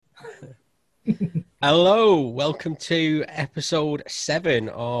Hello, welcome to episode 7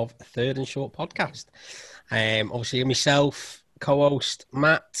 of Third and Short podcast. Obviously, myself, co-host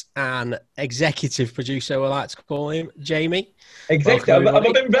Matt, and executive producer, I like to call him, Jamie. Executive, have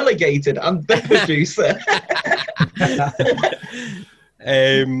I been relegated? I'm the producer.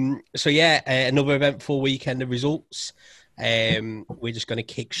 Another eventful weekend of results. We're just going to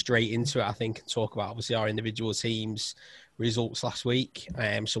kick straight into it, I think, and talk about obviously our individual teams' results last week.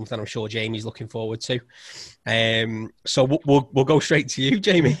 Something I'm sure Jamie's looking forward to. So we'll go straight to you,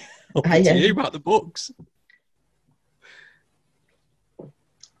 Jamie. Over to you about the books.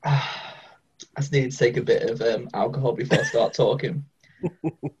 I just need to take a bit of alcohol before I start talking.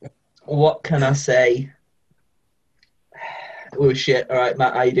 What can I say? Oh shit! All right,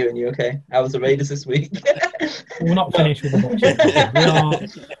 Matt, how you doing? You okay? How was the Raiders this week? We're not finished with the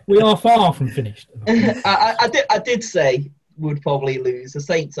books. We are far from finished. I did say we'd probably lose. The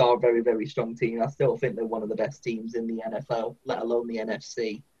Saints are a very, very strong team. I still think they're one of the best teams in the NFL, let alone the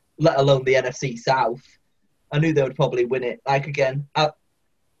NFC, let alone the NFC South. I knew they would probably win it. It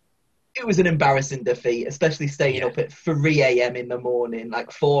was an embarrassing defeat, especially staying up at 3 a.m. in the morning, like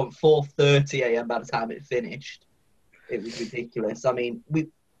 4:30 a.m. by the time it finished. It was ridiculous. I mean, we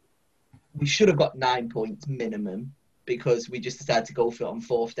should have got 9 points minimum because we just decided to go for it on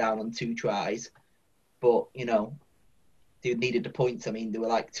 4th down on 2 tries. But, they needed the points. I mean, they were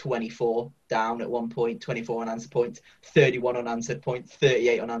like 24 down at one point, 24 unanswered points, 31 unanswered points,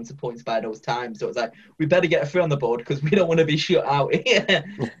 38 unanswered points by those times. So it was like, we better get a 3 on the board because we don't want to be shut out here.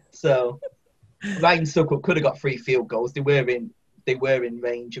 So Ryan Suckup could have got 3 field goals. They were in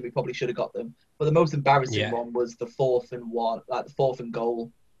range and we probably should have got them. But the most embarrassing one was the 4th and 1, like the 4th and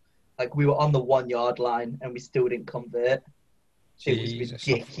goal. Like we were on the 1 yard line and we still didn't convert. It was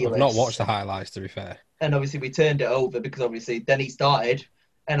ridiculous. I've not watched the highlights, to be fair. And obviously we turned it over because obviously then he started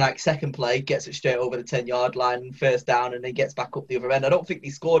and like second play gets it straight over the 10 yard line, 1st down, and then gets back up the other end. I don't think he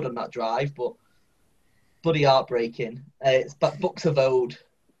scored on that drive, but bloody heartbreaking. It's books of old.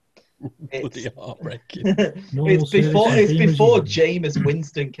 Bloody heartbreaking. It's before Jameis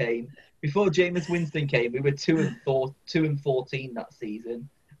Winston came. Before Jameis Winston came, we were 2-14 that season,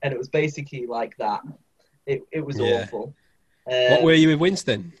 and it was basically like that. It was awful. What were you with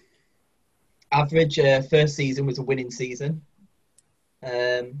Winston? Average. First season was a winning season.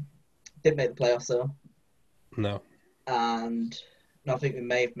 Didn't make the playoffs though. No. And I think we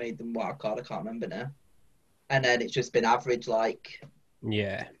may have made them wild card. I can't remember now. And then it's just been average, like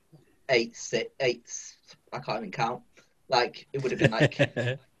 8. I can't even count. Like it would have been like.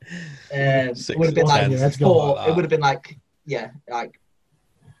 It would have been like 4. It would have been like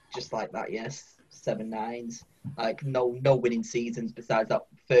just like that. Yes, 7 9s. Like no winning seasons besides that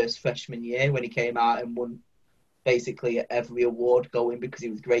first freshman year when he came out and won basically every award going because he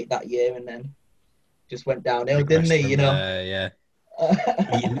was great that year, and then just went downhill, didn't he?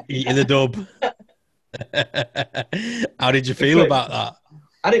 Eating the dub. How did you feel about that?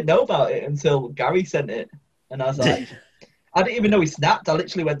 I didn't know about it until Gary sent it, and I was like, I didn't even know he snapped. I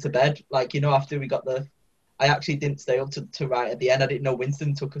literally went to bed, after we got I actually didn't stay up to write at the end. I didn't know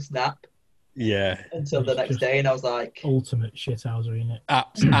Winston took a snap. Yeah. Until the next day, and I was like, ultimate shithouser, isn't it? At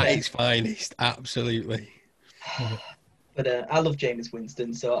its finest, absolutely. But I love Jameis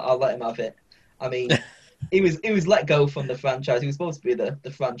Winston, so I'll let him have it. I mean, he was let go from the franchise. He was supposed to be the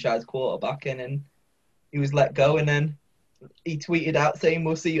franchise quarterback, and then he was let go, and then he tweeted out saying,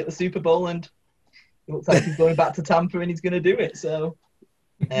 "We'll see you at the Super Bowl," and it looks like he's going back to Tampa, and he's going to do it. So,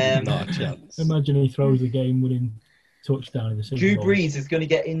 not a chance. Imagine he throws the game-winning touchdown in the Super Bowl. Drew Brees is going to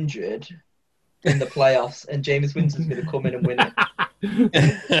get injured in the playoffs, and Jameis Winston's going to come in and win it.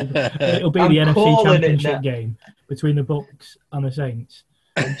 It'll be the NFC Championship game between the Bucs and the Saints.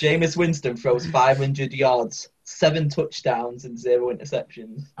 And Jameis Winston throws 500 yards, 7 touchdowns, and 0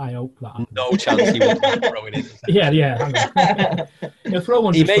 interceptions. I hope that. No chance he will throw it in. Yeah.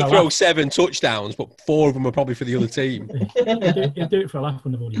 He may throw 7 touchdowns, but 4 of them are probably for the other team. He'll do it for a laugh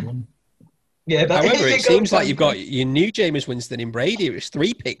when they've already won. Yeah, but however, it seems like you've got your new Jameis Winston in Brady. It was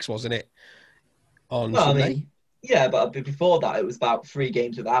 3 picks, wasn't it? On Sunday. I mean, yeah, but before that, it was about 3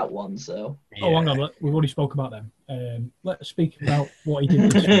 games without one. So. Yeah. Oh, hang on. We've already spoke about them. Let's speak about what he did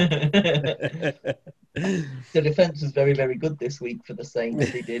this week. The defense was very, very good this week for the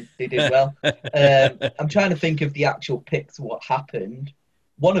Saints. They did well. I'm trying to think of the actual picks. What happened?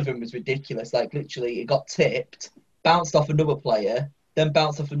 One of them was ridiculous. Like literally, it got tipped, bounced off another player, then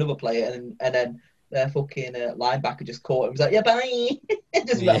bounced off another player, and then their fucking linebacker just caught him. Was like, yeah, bye.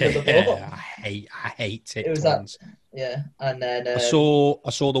 Just ran the ball. I hate tipped it was ones. Yeah, and then I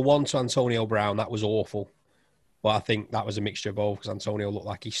saw the one to Antonio Brown. That was awful. But I think that was a mixture of both because Antonio looked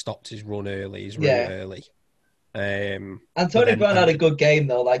like he stopped his run early, early. Antonio Brown had a good game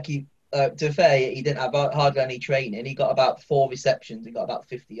though. Like to be fair, he didn't have hardly any training. He got about 4 receptions. He got about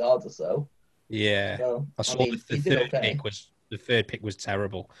 50 yards or so. Yeah, So, I saw the third pick was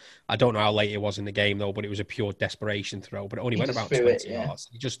terrible. I don't know how late it was in the game though, but it was a pure desperation throw. But it only went about 20 yards.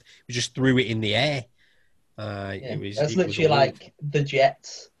 He just threw it in the air. That's literally like the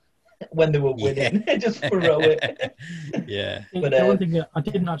Jets when they were winning. Just throw it. Yeah. But the one thing I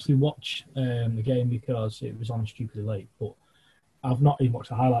didn't actually watch the game because it was on stupidly late, but I've not even watched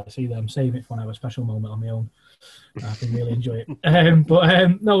the highlights either. I'm saving it for when I have a special moment on my own. I can really enjoy it.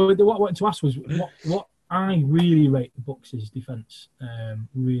 No, what I wanted to ask was what I really rate the Bucks' defense.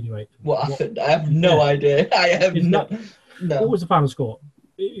 Really rate them. What happened? I have no idea. I have no. What was the final score?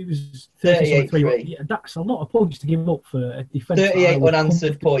 It was 38-3. Yeah, that's a lot of points to give up for a defense. 38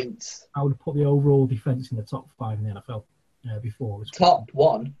 unanswered points. I would put the overall defense in the top 5 in the NFL before. Top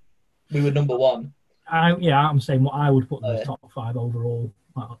 1? We were number 1. I'm saying what I would put in the top 5 overall.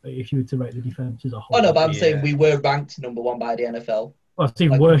 If you were to rate the defense as a whole. Oh no, but I'm saying we were ranked number 1 by the NFL. Well, it's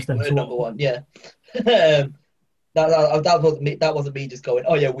even worse than number 1. Yeah. That wasn't me just going,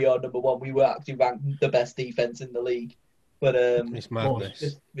 oh yeah, we are number 1. We were actually ranked the best defense in the league. But it's madness.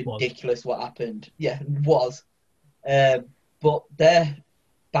 Just ridiculous what happened. Yeah, it was. But their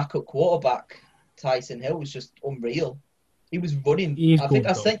backup quarterback, Tyson Hill, was just unreal. He was running. I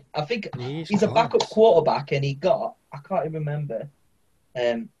think he's a backup quarterback, and he got. I can't even remember.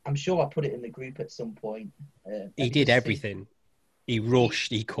 I'm sure I put it in the group at some point. He did everything. He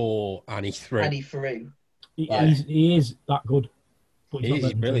rushed, he caught, and he threw. He is that good. But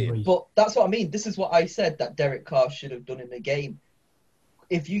he's brilliant. But that's what I mean. This is what I said that Derek Carr should have done in the game.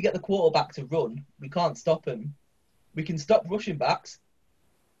 If you get the quarterback to run, we can't stop him. We can stop rushing backs,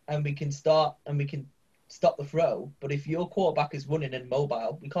 and we can stop the throw. But if your quarterback is running and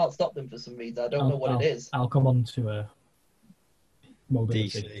mobile, we can't stop them for some reason. I don't know what it is. I'll come on to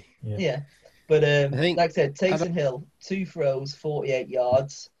mobility. Yeah. But like I said, Taysom Hill, 2 throws, 48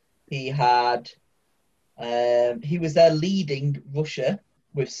 yards. He had. He was their leading rusher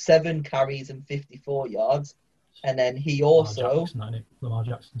with 7 carries and 54 yards, and then he also Lamar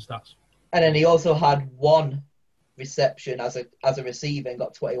Jackson stats. And then he also had 1 reception as a receiver and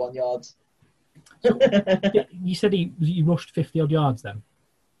got 21 yards. So, you said he rushed 50 odd yards then.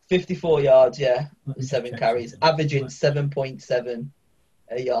 54 yards, yeah, 7 carries, averaging 7.7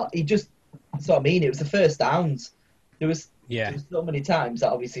 a yard. That's what I mean. It was the first downs. There was so many times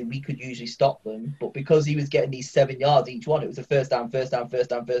that obviously we could usually stop them, but because he was getting these 7 yards each one, it was a first down.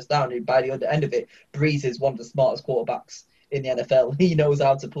 And by the other end of it, Breeze is one of the smartest quarterbacks in the NFL. He knows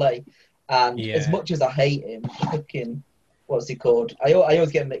how to play. And as much as I hate him, fucking, what's he called? I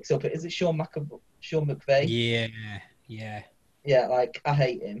always get mixed up. Is it Sean McVay? Yeah. Yeah, like, I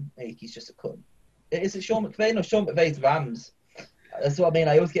hate him. He's just a cunt. Is it Sean McVay? No, Sean McVay's Rams. That's what I mean.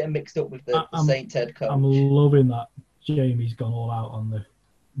 I always get him mixed up with the Saint Ted coach. I'm loving that Jamie's gone all out on the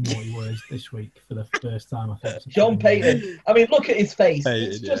naughty words this week for the first time, I think. Sean Payton. I mean, look at his face.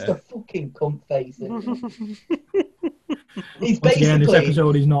 It's just a fucking cunt face, isn't it? He's basically... Again, this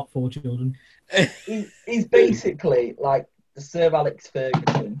episode is not for children. He's basically like the Sir Alex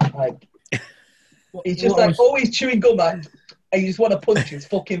Ferguson. Like, he's just like always chewing gum, like, and you just want to punch his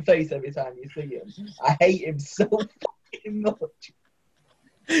fucking face every time you see him. I hate him so fucking much.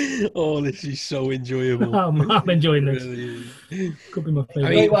 Oh, this is so enjoyable. I'm enjoying this. Could be my favourite. I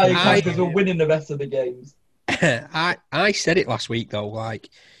mean, why because we're winning the rest of the games. I said it last week though. Like,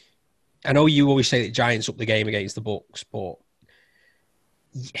 I know you always say that Giants up the game against the Bucks, but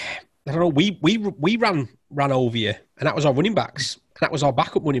I don't know. We ran over you, and that was our running backs. And that was our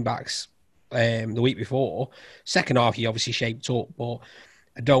backup running backs the week before. Second half, you obviously shaped up, but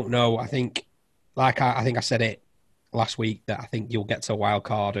I don't know. I think, I think I said it last week that I think you'll get to a wild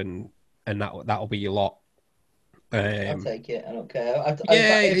card and that'll be your lot. I'll take it. I don't care.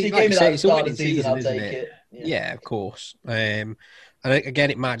 If you gave me that it's a start winning of the season, season, I'll isn't take it? it. Yeah, of course. And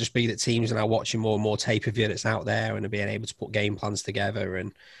again, it might just be that teams are now watching more and more tape of you that's out there and are being able to put game plans together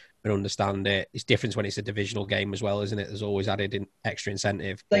and understand it. It's different when it's a divisional game as well, isn't it? There's always added extra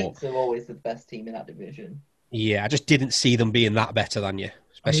incentive. Saints are always the best team in that division. Yeah, I just didn't see them being that better than you,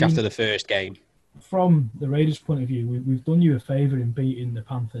 especially after the first game. From the Raiders' point of view, we've done you a favour in beating the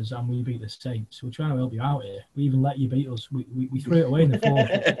Panthers and we beat the Saints. We're trying to help you out here. We even let you beat us. We threw it away in the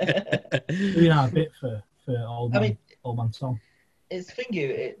fourth. Doing our bit for old man Tom. It's thingy.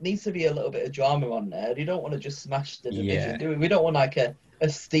 It needs to be a little bit of drama on there. You don't want to just smash the division, do we? We don't want like a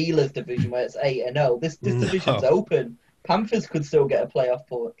Steelers division where it's 8-0. This division's open. Panthers could still get a playoff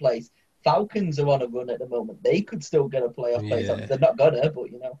place. Falcons are on a run at the moment. They could still get a playoff place. Yeah. They're not gonna, but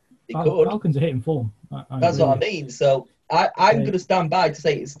they could. Falcons are hitting form. That's agree what I with you. mean. So I'm going to stand by to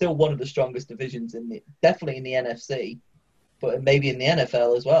say it's still one of the strongest divisions definitely in the NFC, but maybe in the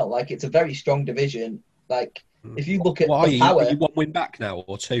NFL as well. Like, it's a very strong division. Like, if you look at What are the you? power, Are you 1 win back now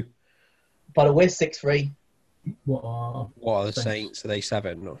or 2? but we're 6-3. What are The Saints? Are they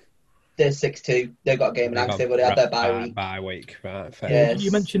 7? No. They're 6-2. They've got a game in hand. They've already had their bye week. Bye week, right? Fair. Yeah.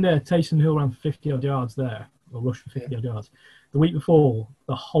 You mentioned Taysom Hill ran 50-odd yards there, or rushed for 50-odd yards. The week before,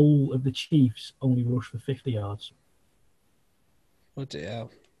 the whole of the Chiefs only rushed for 50 yards. Bloody hell.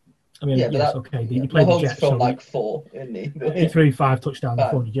 I mean, Yeah, yes, but okay. He played the Mahomes Jets. from So like 4, isn't he? he threw 5 touchdowns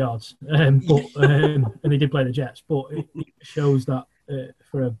and 400 yards. And he did play the Jets. But it shows that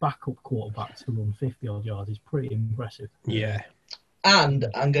for a backup quarterback to run 50-odd yards is pretty impressive. Yeah. And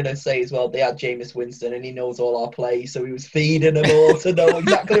I'm going to say as well, they had Jameis Winston, and he knows all our plays, so he was feeding them all to know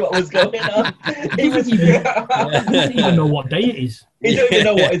exactly what was going on. He doesn't even know what day it is. He don't even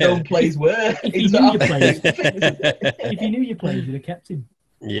know what his own plays were. If he knew your plays, if he knew your plays, you'd have kept him.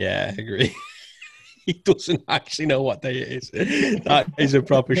 Yeah, I agree. He doesn't actually know what day it is. That is a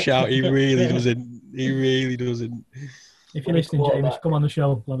proper shout. He really doesn't. He really doesn't. If you're listening, James, come on the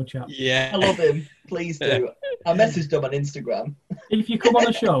show. We'll have a chat. Yeah. I love him. Please do. I messaged him on Instagram. If you come on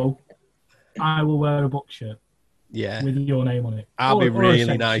the show, I will wear a box shirt Yeah. with your name on it. I'll be Or a really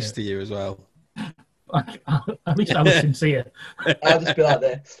Saints nice shirt. to you as well. At least I was sincere. I'll just be like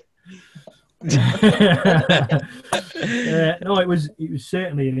this. No, it was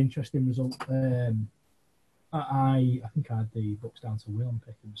certainly an interesting result. I think I had the books down to win on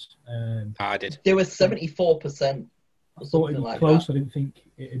Pickens. I did. There was 74%. I Or thought it'd something be like close. that. I didn't think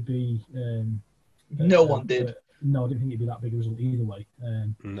it'd be. No one did. No, I didn't think it'd be that big a result either way.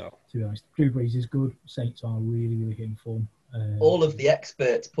 No. To be honest, Drew Brees is good. Saints are really, really hitting form. All of the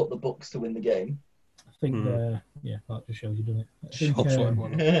experts put the Bucks to win the game. I think, yeah, that just shows you done it. I think, Shots for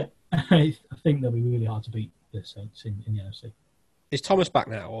everyone. I think they'll be really hard to beat the Saints in the NFC. Is Thomas back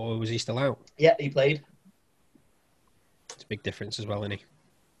now, or was he still out? Yeah, he played. It's a big difference as well, isn't he?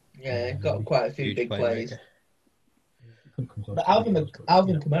 Yeah, got quite a few Huge big plays. playmaker. Couldn't come close But to Alvin beating those,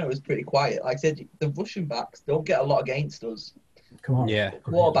 Alvin yeah. Kamara was pretty quiet. Like I said, the rushing backs don't get a lot against us. Come on. Yeah.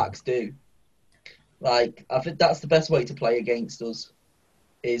 Quarterbacks do. Like, I think that's the best way to play against us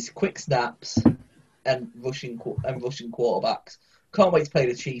is quick snaps and rushing quarterbacks. Can't wait to play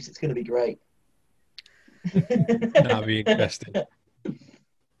the Chiefs. It's going to be great. That'd be interesting.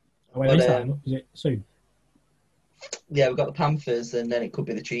 Wait, But, is that is it soon? Yeah, we've got the Panthers, and then it could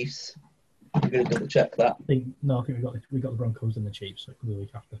be the Chiefs. I'm going to double check that. I think we got the Broncos and the Chiefs, so it could be the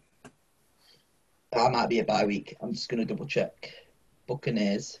week after. That might be a bye week. I'm just going to double check.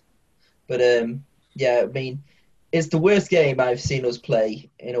 Buccaneers. But, yeah, I mean, it's the worst game I've seen us play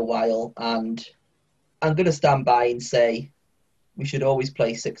in a while, and I'm going to stand by and say we should always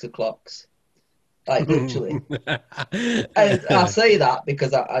play 6 o'clocks. Like, literally. I say that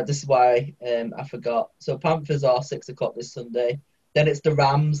because this is why I forgot. So Panthers are 6 o'clock this Sunday. Then it's the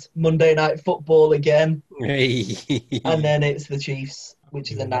Rams, Monday Night Football again. And then it's the Chiefs,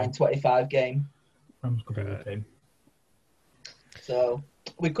 which is a 9:25 game. Rams could be a good game. So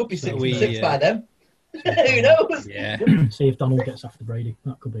we could be 6 we, 6 by then. Who knows? Yeah. See if Donald gets after Brady.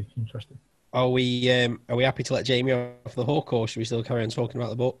 That could be interesting. Are we happy to let Jamie off the hook, or should we still carry on talking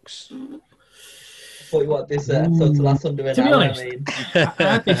about the books? Thought you want this episode to last under an To be hour. honest, I mean, I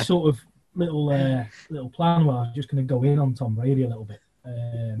had this sort of little plan where I was just going to go in on Tom Brady a little bit.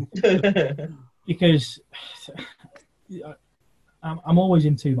 Because I'm always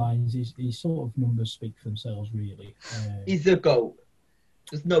in two minds. His sort of numbers speak for themselves, really. he's the GOAT.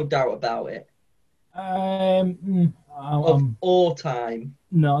 There's no doubt about it. Of all time.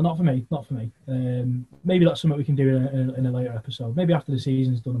 No, not for me. Not for me. Maybe that's something we can do in a later episode. Maybe after the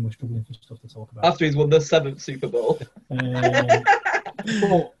season's done and we're struggling for stuff to talk about. After he's won the 7th Super Bowl.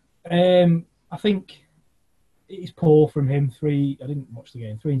 But I think it's poor from him. I didn't watch the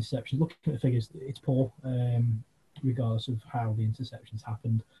game. 3 interceptions. Looking at the figures, it's poor, regardless of how the interceptions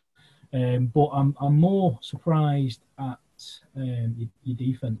happened. But I'm more surprised at your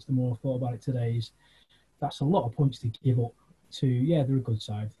defense. The more I thought about it today, is that's a lot of points to give up. They're a good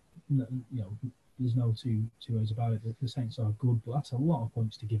side. There's no two ways about it. The Saints are good, but that's a lot of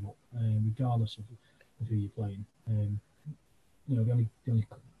points to give up, regardless of who you're playing. They only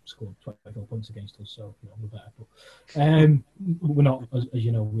scored 24 points against us, so we're better. But we're not, as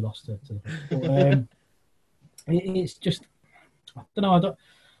you know, we lost to the. But, it's just, I don't know.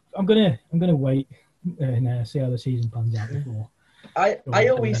 I'm gonna wait and see how the season pans out before. I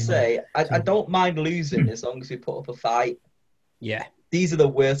always say I don't mind losing as long as we put up a fight. Yeah. these are the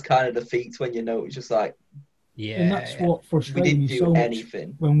worst kind of defeats when you know it's just like, Yeah, and that's what we frustrated didn't me do so much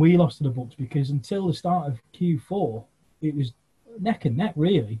anything. when we lost to the Bucks, because until the start of Q4, it was neck and neck,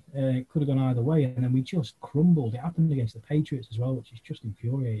 really. It could have gone either way, and then we just crumbled. It happened against the Patriots as well, which is just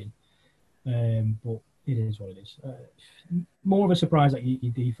infuriating. But it is what it is. More of a surprise that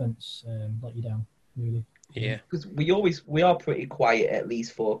your defense let you down, really. Yeah. Because we are pretty quiet at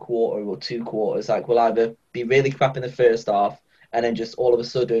least for a quarter or 2 quarters. Like, we'll either be really crap in the first half and then just all of a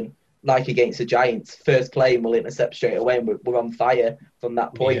sudden, like against the Giants, first play and we'll intercept straight away and we're on fire from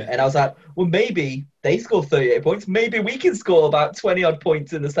that point. Yeah. And I was like, well, maybe they score 38 points. Maybe we can score about 20-odd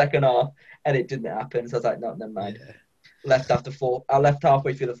points in the second half. And it didn't happen. So I was like, no, never mind. Yeah. I left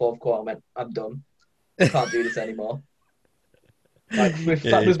halfway through the fourth quarter and went, I'm done. I can't do this anymore. Like, with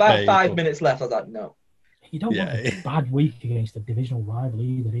about 5 minutes left, I was like, no. You don't want a bad week against a divisional rival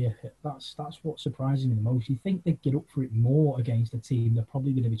either, do you? That's what surprises me the most. You think they'd get up for it more against a team they're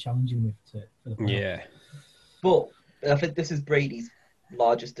probably going to be challenging with for the playoffs. Yeah. But I think this is Brady's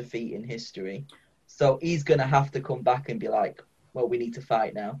largest defeat in history. So he's going to have to come back and be like, well, we need to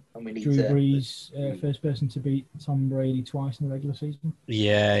fight now. And we need Drew to... Brees, first person to beat Tom Brady twice in the regular season.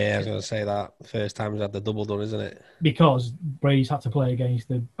 Yeah, I was going to say that. First time he's had the double done, isn't it? Because Brady's had to play against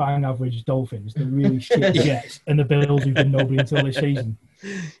the bang average Dolphins, the really shit Jets, and the Bills who've been nobody until this season.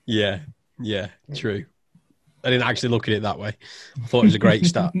 Yeah, true. I didn't actually look at it that way. I thought it was a great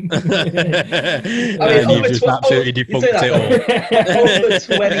start. You just absolutely defunct it all. Over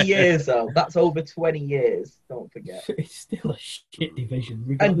 20 years, though. That's over 20 years. Don't forget. It's still a shit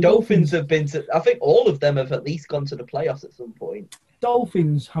division. And Dolphins have been to... I think all of them have at least gone to the playoffs at some point.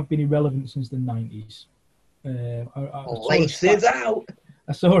 Dolphins have been irrelevant since the 90s. Laces out!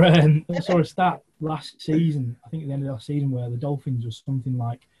 I saw a stat last season, I think at the end of last season, where the Dolphins was something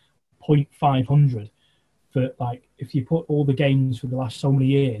like 0.500. For, like, if you put all the games for the last so many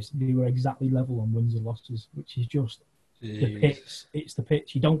years, they were exactly level on wins and losses, which is just the pitch. It's the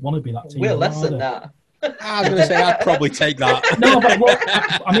pitch. You don't want to be that team. We're less than that. I was going to say, I'd probably take that. No, but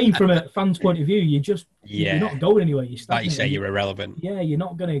I mean, from a fan's point of view, you're not going anywhere. Like you say, you're irrelevant. Yeah, you're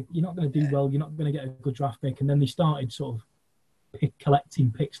not gonna do well. You're not gonna get a good draft pick. And then they started sort of collecting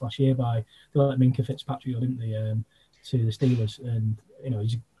picks last year by they let Minka Fitzpatrick, didn't they, to the Steelers, and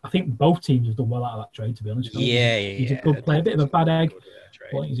I think both teams have done well out of that trade, to be honest. He's a good player, a bit of a bad egg,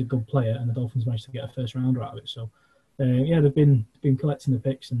 but he's a good player, and the Dolphins managed to get a first rounder out of it. So, they've been collecting the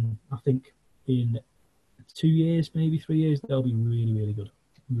picks, and I think in 2 years, maybe 3 years, they'll be really, really good.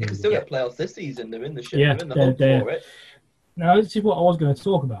 They can still get playoffs this season. They're in the ship. They're in the hunt for it. Now, this is what I was going to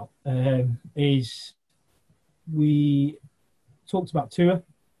talk about. Is we talked about Tua,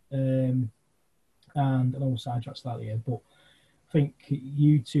 and I know we'll sidetrack slightly here, but I think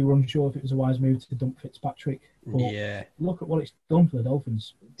you two were unsure if it was a wise move to dump Fitzpatrick. But look at what it's done for the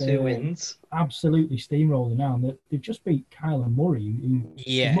Dolphins. 2 wins. Absolutely steamrolling now. And they've just beat Kyler Murray, who,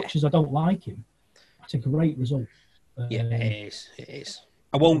 as much as I don't like him, that's a great result. It is.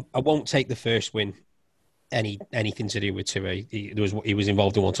 I won't take the first win anything to do with Tua. He was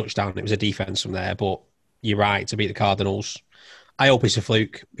involved in one touchdown. It was a defense from there, but you're right to beat the Cardinals. I hope it's a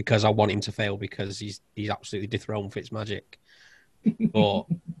fluke because I want him to fail because he's absolutely dethroned Fitzmagic. And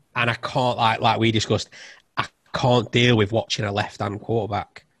I can't, like we discussed, I can't deal with watching a left-hand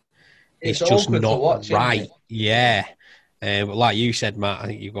quarterback. It's just not right. Yeah. But like you said, Matt, I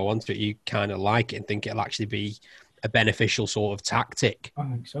think you go on to it, you kind of like it and think it'll actually be a beneficial sort of tactic. I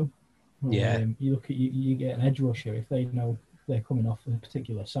think so. Well, yeah. You look at you get an edge rusher, if they know they're coming off a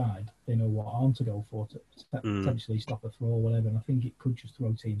particular side, they know what arm to go for to potentially stop a throw or whatever, and I think it could just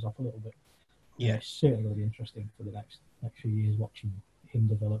throw teams off a little bit. Yeah. It's certainly going to be interesting for the next few years watching him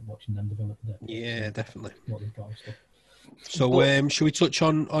develop, watching them develop. Yeah, definitely. What they've got and stuff. So, should we touch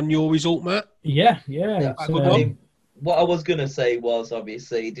on your result, Matt? Yeah. What I was going to say was,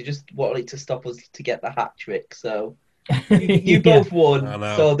 obviously, they just wanted to stop us to get the hat trick. So you both won.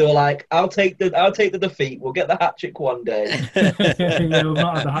 So they were like, I'll take the defeat. We'll get the hat trick one day. We've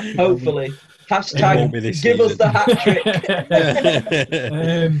not had the hat trick. Hopefully. Hashtag give us the hat trick.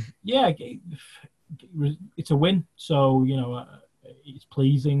 It's a win. So, it's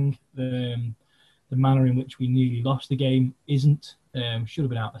pleasing. The manner in which we nearly lost the game isn't. Should have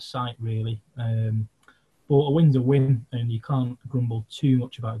been out of sight, really. But a win's a win, and you can't grumble too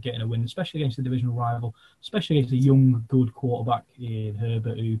much about getting a win, especially against a divisional rival, especially against a young, good quarterback in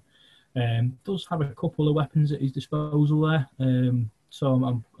Herbert, who does have a couple of weapons at his disposal there.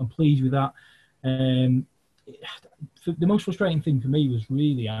 So I'm pleased with that. The most frustrating thing for me was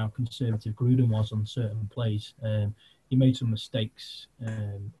really how conservative Gruden was on certain plays. He made some mistakes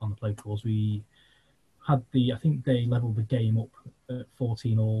on the play calls. I think they levelled the game up at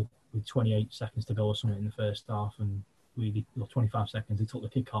 14-all with 28 seconds to go or something in the first half, and 25 seconds. He took the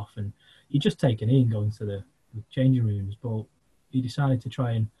kick off, and he just taken in going to the changing rooms, but he decided to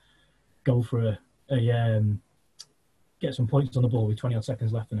try and go for a get some points on the ball with 20 odd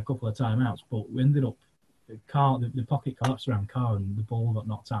seconds left and a couple of timeouts. But we ended up the pocket collapsed around Carr, and the ball got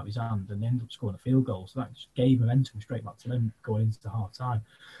knocked out of his hand, and they ended up scoring a field goal. So that just gave momentum straight back to them going into half time.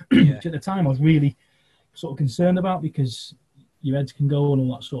 Yeah. Which at the time I was really sort of concerned about, because your heads can go and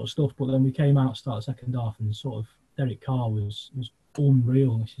all that sort of stuff. But then we came out, start the second half, and sort of Derek Carr was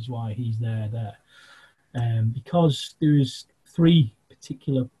unreal. This is why he's there. Because there was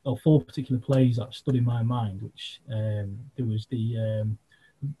four particular plays that stood in my mind, which there was the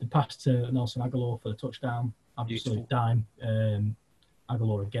pass to Nelson Aguilar for the touchdown, absolute dime.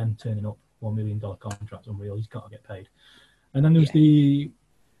 Aguilar again turning up, $1 million contract, unreal. He's got to get paid. And then there was I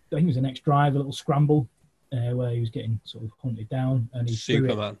think it was the next drive, a little scramble where he was getting sort of hunted down, and he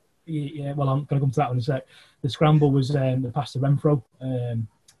Superman. Yeah, well, I'm going to come to that one in a sec. The scramble was the pass to Renfro,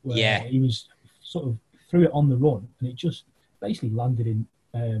 where he was sort of threw it on the run, and it just basically landed in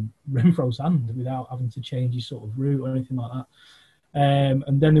Renfro's hand without having to change his sort of route or anything like that.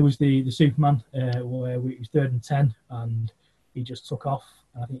 And then there was the Superman, where it was 3rd and 10, and he just took off.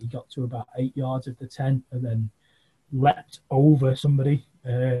 I think he got to about 8 yards of the 10, and then leapt over somebody,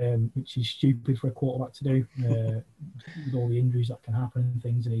 which is stupid for a quarterback to do, with all the injuries that can happen and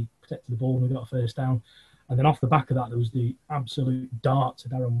things. And he protected the ball, and we got a first down. And then off the back of that, there was the absolute dart to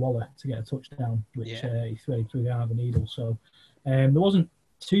Darren Waller to get a touchdown, which he threw the eye of the needle. So there wasn't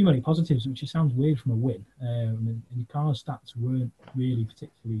too many positives, which sounds weird from a win. And Carr's stats weren't really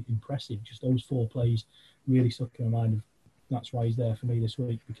particularly impressive. Just those 4 plays really stuck in my mind. Of that's why he's there for me this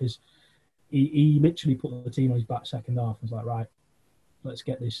week, because he literally put the team on his back second half and was like, right, let's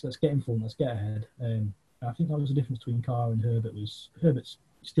get in front, let's get ahead. I think that was the difference between Carr and Herbert. Herbert's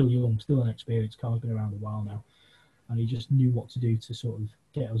still young, still inexperienced. Carr's been around a while now, and he just knew what to do to sort of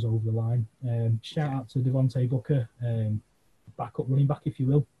get us over the line. Shout out to Devontae Booker, backup running back, if you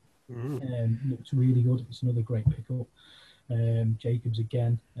will. Looks really good. It's another great pickup. Jacobs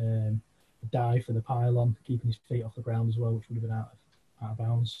again, dive for the pylon, keeping his feet off the ground as well, which would have been out of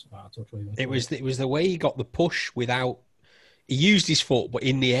bounds. It was the way he got the push without. He used his foot, but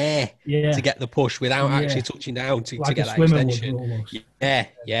in the air to get the push without actually touching down to get that extension.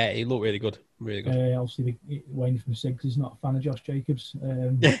 Yeah, he looked really good. Really good. Obviously, Wayne from Sigs is not a fan of Josh Jacobs.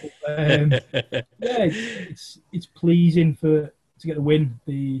 It's pleasing to get the win.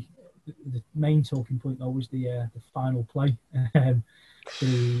 The main talking point though was the final play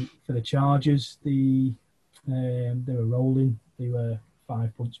for the Chargers. They were rolling. They were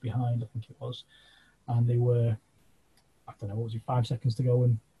 5 points behind, I think it was, and they were, I don't know, what was it, 5 seconds to go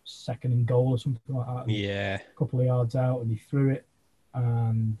and 2nd and goal or something like that. Yeah. A couple of yards out, and he threw it,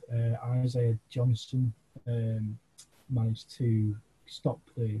 and Isaiah Johnson managed to stop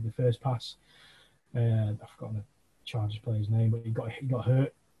the first pass. I've forgotten the Chargers player's name, but he got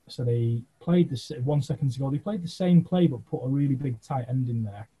hurt. So they played 1 second to go. They played the same play, but put a really big tight end in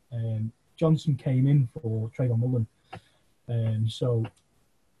there. Johnson came in for Trayvon Mullen. So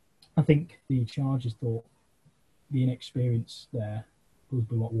I think the Chargers thought the inexperience there would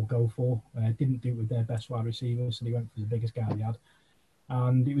be what we'll go for. Didn't do it with their best wide receiver, so they went for the biggest guy they had.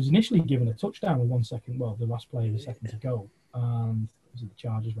 And it was initially given a touchdown with 1 second, well, the last play of the second to go. And the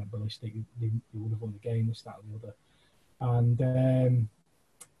Chargers went ballistic. They would have won the game, this, that, and the other. And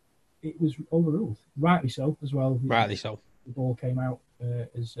it was overruled. Rightly so, as well. Rightly so. The ball came out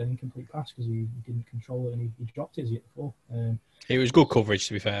as an incomplete pass because he didn't control it, and he dropped it as he hit the floor. It was good coverage,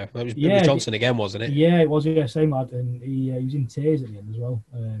 to be fair. It was Johnson again, wasn't it? Yeah, it was. Yeah, same lad, and he was in tears at the end as well.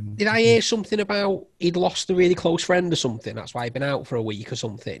 Did I hear something about he'd lost a really close friend or something? That's why he'd been out for a week or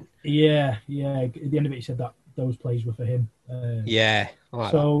something. Yeah. At the end of it, he said that those plays were for him.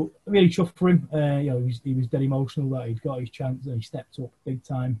 So really chuffed for him. He was dead emotional that he'd got his chance and he stepped up big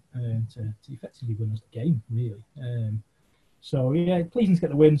time to effectively win us the game, really. Pleasing to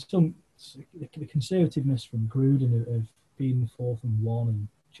get the win. Some the conservativeness from Gruden of being 4th and 1 and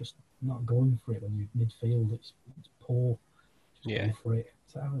just not going for it when you're midfield. It's poor. Just go for it.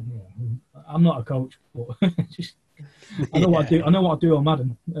 So, I'm not a coach, but just I know what I do. I know what I do on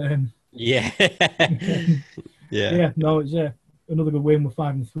Madden. No, it's another good win. We're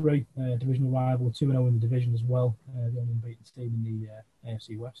 5-3, divisional rival, 2-0 in the division as well. The only unbeaten team in the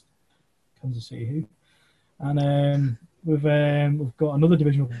AFC West, Kansas City Who. And we've got another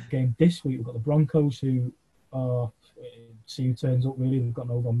divisional game this week. We've got the Broncos, who are see who turns up. Really, we've got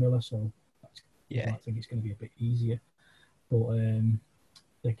Nolan Von Miller, so I think it's going to be a bit easier. But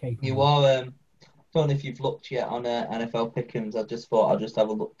they're capable. don't know if you've looked yet on NFL Pick'ems. I just thought I'd just have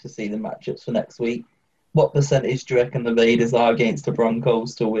a look to see the matchups for next week. What percentage do you reckon the Raiders are against the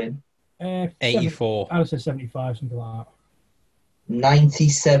Broncos to win? 84. I would say 75, something like that.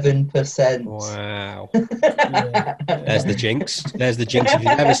 97%. Wow. Yeah. There's the jinx. There's the jinx if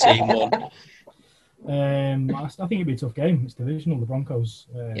you've ever seen one. I think it'd be a tough game. It's divisional. The Broncos,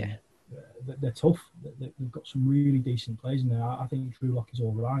 Yeah. they're tough. They've got some really decent players in there. I think Drew Lock is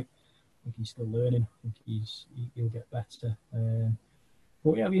all right. I think he's still learning. I think he'll get better.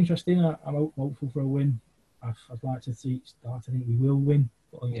 But yeah, it'll be interesting. I'm hopeful for a win. I'd like to think we will win,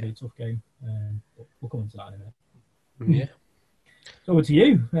 but I think it'll be a tough game. But we'll come into that in a minute. Yeah. So over to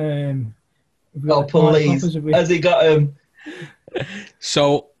you. Oh, please. Has he got him?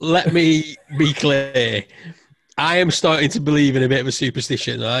 So let me be clear. I am starting to believe in a bit of a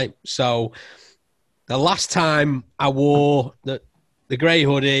superstition, right? So the last time I wore the grey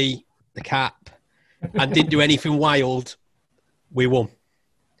hoodie, the cap, and didn't do anything wild, we won.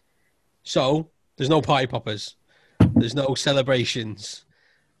 So there's no party poppers. There's no celebrations.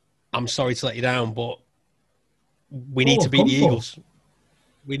 I'm sorry to let you down, but we need to beat the Eagles.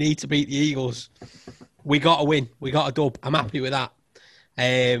 We need to beat the Eagles. We got to win. We got a dub. I'm happy with that.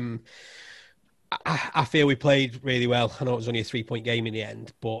 I feel we played really well. I know it was only a 3-point game in the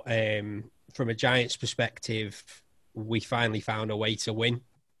end, but from a Giants perspective, we finally found a way to win.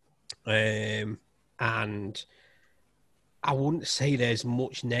 And I wouldn't say there's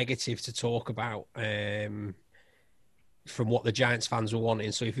much negative to talk about from what the Giants fans were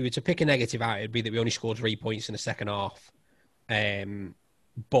wanting. So if we were to pick a negative out, it'd be that we only scored 3 points in the second half.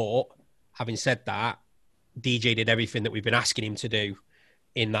 But having said that, DJ did everything that we've been asking him to do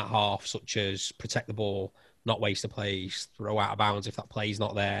in that half, such as protect the ball, not waste the plays, throw out of bounds if that play's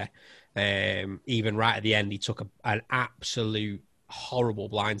not there. Even right at the end, he took an absolute horrible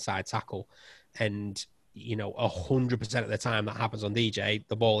blindside tackle. And, 100% of the time that happens on DJ,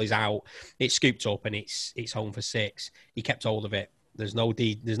 the ball is out, it's scooped up and it's home for 6. He kept hold of it. There's no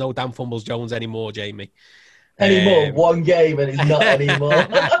Dan Fumbles Jones anymore, Jamie. Anymore, one game and he's not anymore.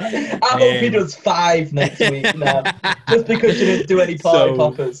 I hope he does 5 next week now, just because you didn't do any party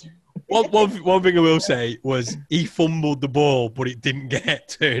poppers. One thing I will say was he fumbled the ball, but it didn't get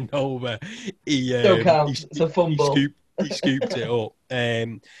turned over. Still counts. It's a fumble. He scooped it up.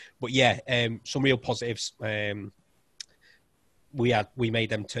 But yeah, some real positives. We made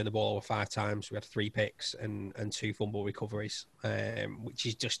them turn the ball over 5 times. We had 3 picks and 2 fumble recoveries, which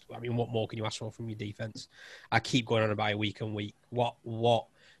is just, what more can you ask for from your defense? I keep going on about week on week. What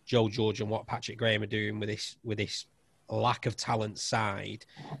Joe Judge and what Patrick Graham are doing with this lack of talent side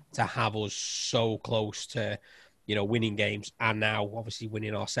to have us so close to, winning games, and now obviously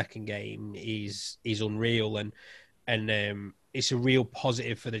winning our second game is unreal, and it's a real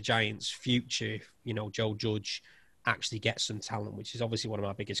positive for the Giants' future. If, Joe Judge actually get some talent, which is obviously one of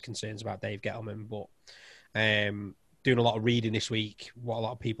my biggest concerns about Dave Gettleman. But doing a lot of reading this week, what a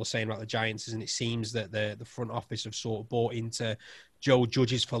lot of people are saying about the Giants is, and it seems that the front office have sort of bought into Joe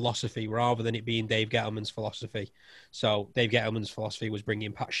Judge's philosophy rather than it being Dave Gettleman's philosophy. So Dave Gettleman's philosophy was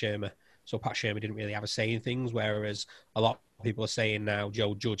bringing Pat Shurmur. So Pat Shurmur didn't really have a say in things, whereas a lot of people are saying now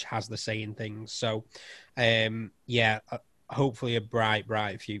Joe Judge has the say in things. So, hopefully a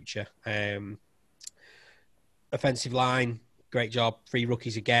bright future. Offensive line, great job. 3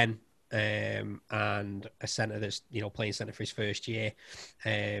 rookies again, and a centre that's playing centre for his first year.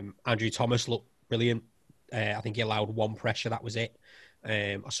 Andrew Thomas looked brilliant. I think he allowed 1 pressure. That was it.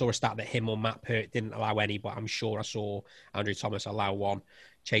 I saw a stat that him or Matt Peart didn't allow any, but I'm sure I saw Andrew Thomas allow 1.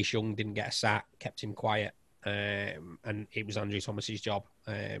 Chase Young didn't get a sack, kept him quiet, and it was Andrew Thomas's job.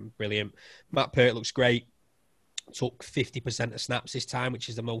 Brilliant. Matt Peart looks great. Took 50% of snaps this time, which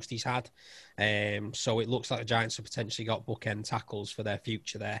is the most he's had. So it looks like the Giants have potentially got bookend tackles for their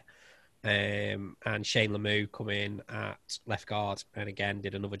future there. And Shane Lemieux come in at left guard and again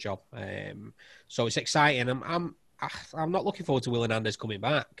did another job. So it's exciting. I'm not looking forward to Will Hernandez coming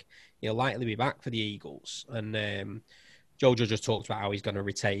back. He'll likely be back for the Eagles. And Joe Judge just talked about how he's going to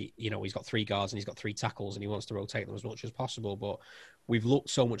rotate. He's got 3 guards and he's got 3 tackles and he wants to rotate them as much as possible. But we've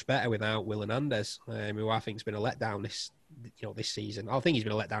looked so much better without Will Hernandez, who I think has been a letdown this season. I think he's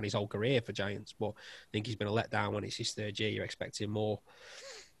been a letdown his whole career for Giants, but I think he's been a letdown when it's his 3rd year. You're expecting more.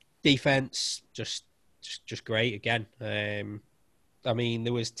 Defense, just great again. There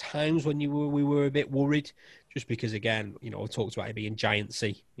was times when we were a bit worried, just because again, I talked about it being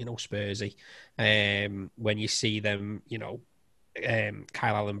Giantsy, Spursy. When you see them,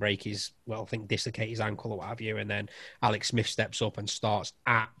 Kyle Allen dislocate his ankle or what have you, and then Alex Smith steps up and starts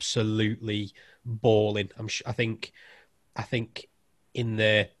absolutely balling. I think in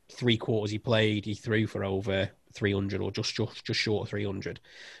the 3 quarters he played, he threw for over 300 or just short of 300,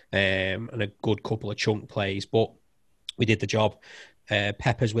 and a good couple of chunk plays. But we did the job.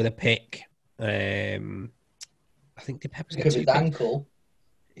 Peppers with a pick. I think did Peppers get 2 his ankle?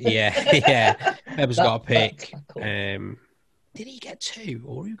 Yeah, yeah. Peppers got a pick. Did he get 2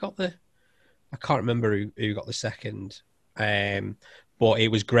 or who got the? I can't remember who got the second. But it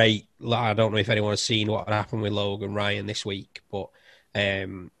was great. I don't know if anyone has seen what happened with Logan Ryan this week, but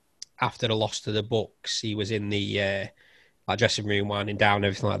after the loss to the Bucks, he was in the dressing room winding down and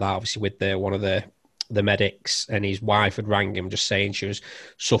everything like that, obviously with one of the medics, and his wife had rang him just saying she was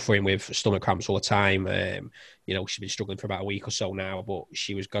suffering with stomach cramps all the time. She's been struggling for about a week or so now, but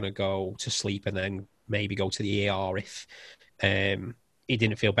she was going to go to sleep and then maybe go to the ER if he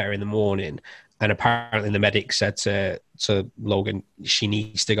didn't feel better in the morning. And apparently the medic said to Logan, she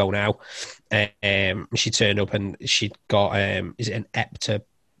needs to go now. She turned up and she'd got, is it an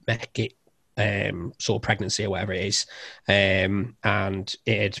eptomectic sort of pregnancy or whatever it is. And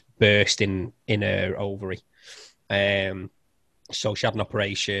it had burst in her ovary. So she had an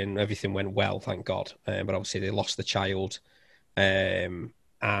operation. Everything went well, thank God. But obviously they lost the child.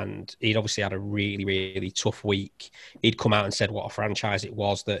 And he'd obviously had a really, really tough week. He'd come out and said what a franchise it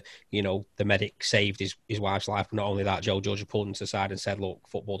was that, the medic saved his wife's life. But not only that, Joe Judge pulled him to the side and said, look,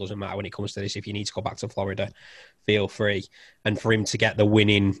 football doesn't matter when it comes to this. If you need to go back to Florida, feel free. And for him to get the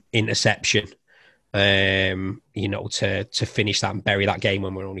winning interception, to finish that and bury that game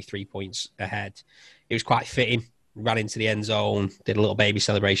when we're only 3 points ahead, it was quite fitting. Ran into the end zone, did a little baby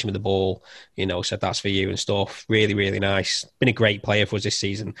celebration with the ball, said that's for you and stuff. Really, really nice. Been a great player for us this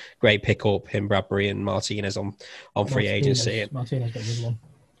season. Great pickup, him, Bradbury and Martinez on free agency. Martinez got a good one.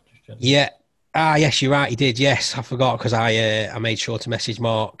 Yeah. Yes, you're right. He did. Yes, I forgot because I made sure to message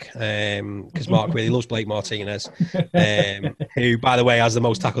Mark because Mark really loves Blake Martinez, who, by the way, has the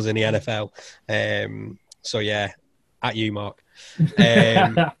most tackles in the NFL. So yeah, at you, Mark.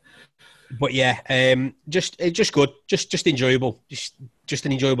 But yeah, just good, just enjoyable, just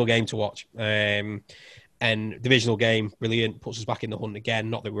an enjoyable game to watch. And divisional game, brilliant, puts us back in the hunt again.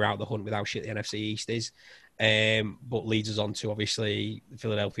 Not that we're out of the hunt with how shit the NFC East is, but leads us on to obviously the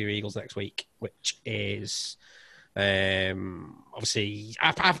Philadelphia Eagles next week, which is obviously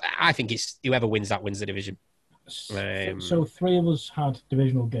I think it's whoever wins that wins the division. So 3 of us had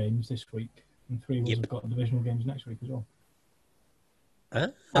divisional games this week, and 3 of us have got divisional games next week as well.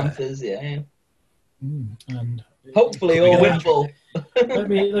 Panthers, yeah. And hopefully all winnable. Let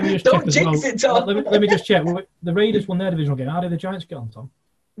me just Don't check jinx it, Tom. Let me just check. The Raiders won their divisional game. How did the Giants get on, Tom?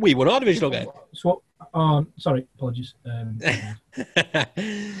 We won our divisional game. So, sorry, apologies. I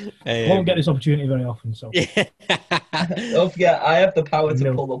won't get this opportunity very often, so. Don't forget, I have the power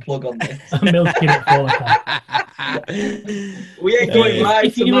to pull the plug on this. I'm milking it for We ain't going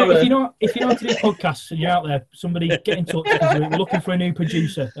live tomorrow. If you know how to do podcasts and you're out there, somebody get in touch because we're looking for a new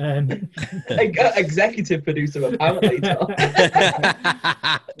producer. Executive producer, apparently.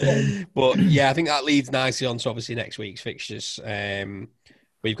 But yeah, I think that leads nicely on to obviously next week's fixtures.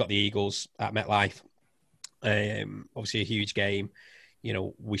 We've got the Eagles at MetLife. Obviously a huge game.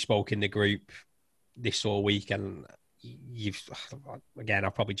 We spoke in the group this all week, and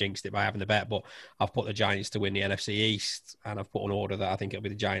I've probably jinxed it by having the bet, but I've put the Giants to win the NFC East, and I've put an order that I think it'll be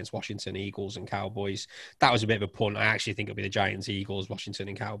the Giants, Washington, Eagles, and Cowboys. That was a bit of a punt. I actually think it'll be the Giants, Eagles, Washington,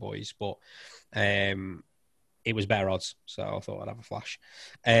 and Cowboys, but it was better odds, so I thought I'd have a flash.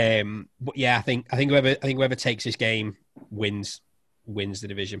 But yeah, I think whoever takes this game wins the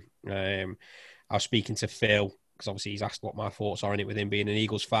division. I was speaking to Phil because obviously he's asked what my thoughts are on it with him being an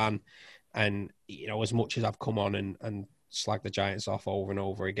Eagles fan, and as much as I've come on and slagged the Giants off over and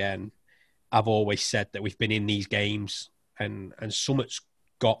over again, I've always said that we've been in these games and something's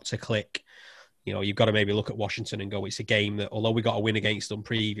got to click. You've got to maybe look at Washington and go, it's a game that although we got a win against them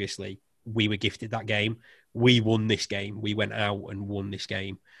previously, we were gifted that game. We won this game. We went out and won this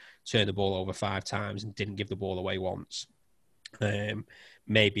game, turned the ball over 5 times and didn't give the ball away once.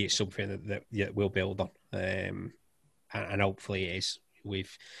 Maybe it's something that we'll build on, and hopefully it is.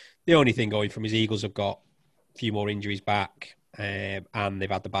 The only thing going from his Eagles have got a few more injuries back, and they've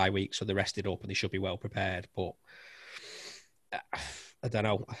had the bye week, so they're rested up and they should be well prepared. But I don't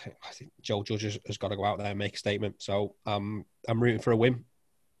know. I think Joe Judge has got to go out there and make a statement. So I'm rooting for a win.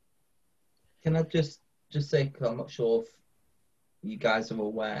 Can I just say, because I'm not sure if you guys are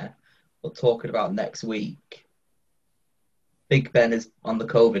aware, we're talking about next week. Big Ben is on the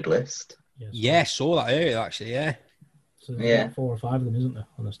COVID list. Yeah, saw that earlier, actually, yeah. So there's like 4 or 5 of them, isn't there,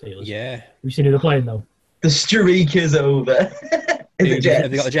 on the Steelers? Yeah. Have you seen who they're playing, though? The streak is over. Have they got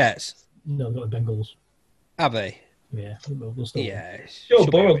the Jets? No, they've got the Bengals. Have they? Yeah, we'll still. Yeah. Joe should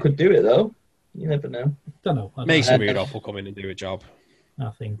be Burrow alright. could do it though. You never know. Don't know. I don't Mason know. Rudolph will come in and do a job. I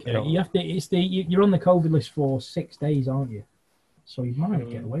think I don't you have to. You're on the COVID list for 6 days, aren't you? So you might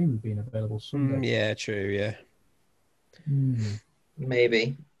get away with being available Sunday. Yeah, true. Yeah.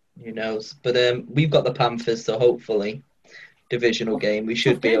 Maybe. Who knows? But we've got the Panthers, so hopefully, divisional game, we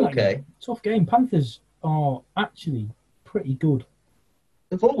should be okay. Tough game. Panthers are actually pretty good.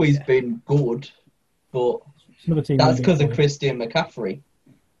 They've always been good, but It's another team that's maybe because of for- Christian McCaffrey.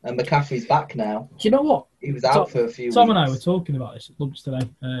 And McCaffrey's back now. Do you know what? He was out for a few Tom weeks. and I were talking about this at lunch today.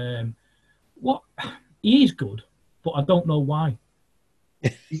 What he is good, but I don't know why.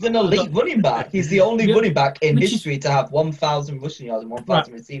 He's an elite running back. He's the only running back in Which is- history to have 1,000 rushing yards and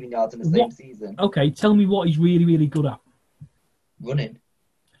 1,000 receiving yards in the same season. Okay, tell me what he's really, really good at. Running.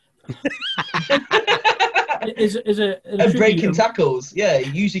 And breaking tackles. Yeah,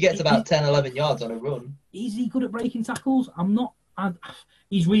 he usually gets about 10, 11 yards on a run. Is he good at breaking tackles?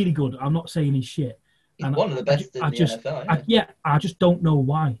 He's really good. I'm not saying he's shit. He's one of the best in the NFL. I just don't know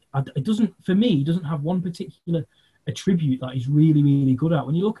why. It doesn't, for me, he doesn't have one particular attribute that he's really, really good at.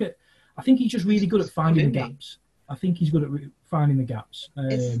 When you look at, I think he's just really good at finding the gaps. I think he's good at finding the gaps.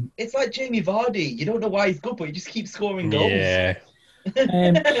 It's like Jamie Vardy. You don't know why he's good, but he just keeps scoring goals. Yeah.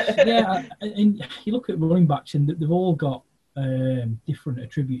 And you look at running backs, and they've all got different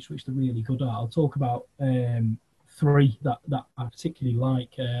attributes which they're really good at. I'll talk about three that I particularly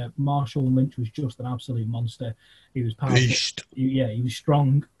like. Marshall Lynch was just an absolute monster. He was powerful. He was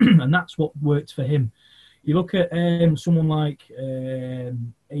strong, and that's what worked for him. You look at someone like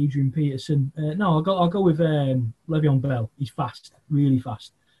Adrian Peterson. No, I'll go with Le'Veon Bell. He's fast, really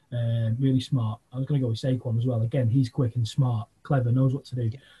fast, really smart. I was going to go with Saquon as well. Again, he's quick and smart, clever, knows what to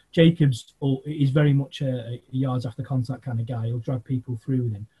do. Jacobs is very much a yards after contact kind of guy. He'll drag people through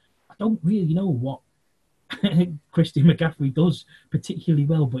with him. I don't really know what Christian McCaffrey does particularly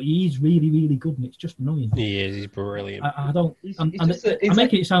well, but he is really, really good, and it's just annoying. He is. He's brilliant. I'm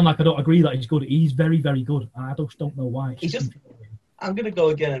making it sound like I don't agree that he's good. He's very, very good. I just don't know why. I'm going to go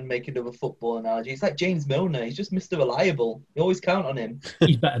again and make another football analogy. It's like James Milner. He's just Mr. Reliable. You always count on him.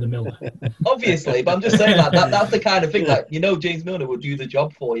 He's better than Milner. Obviously, but I'm just saying that's the kind of thing that, James Milner will do the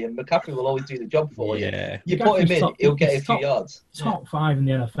job for you, and McCaffrey will always do the job for you. You put him in, he'll get a few yards. Top 5 in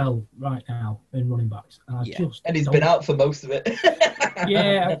the NFL right now in running backs. And he's been out for most of it.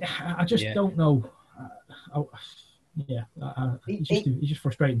 I just don't know. It's just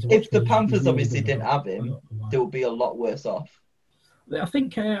frustrating to watch. If the Panthers obviously didn't have him, they would be a lot worse off. I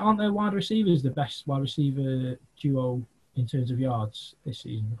think, aren't their wide receivers the best wide receiver duo in terms of yards this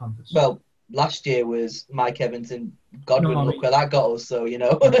season, the Panthers? Well, last year was Mike Evans and Godwin. Look where that got us, so,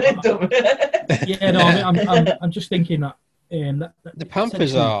 I'm just thinking that... the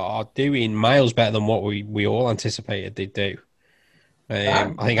Panthers are doing miles better than what we all anticipated they'd do.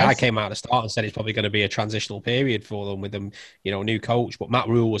 I think I came out at the start and said it's probably going to be a transitional period for them with them, new coach. But Matt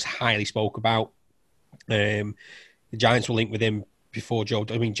Rule was highly spoke about. The Giants were linked with him before Joe.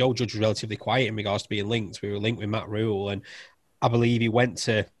 I mean, Joe Judge was relatively quiet in regards to being linked. We were linked with Matt Rule, and I believe he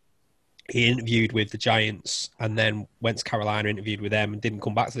interviewed with the Giants and then went to Carolina, interviewed with them, and didn't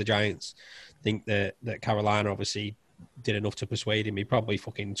come back to the Giants. I think that Carolina obviously did enough to persuade him. He probably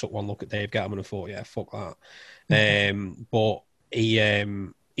fucking took one look at Dave Gettleman and thought, yeah, fuck that. But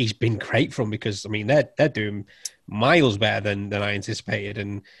he's been great for them because, I mean, they're doing miles better than I anticipated.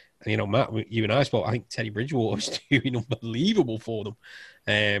 And Matt, you and I spoke, I think Teddy Bridgewater's doing unbelievable for them.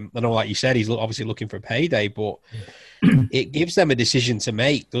 I know, like you said, he's obviously looking for a payday, but it gives them a decision to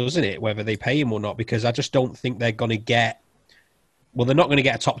make, doesn't it, whether they pay him or not? Because I just don't think they're going to get... Well, they're not going to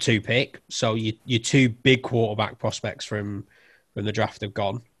get a top 2 pick. So your 2 big quarterback prospects from the draft have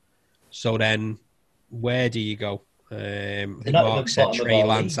gone. So then where do you go? I think Mark said Trey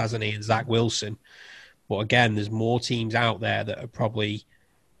Lance, hasn't he, and Zach Wilson. But again, there's more teams out there that are probably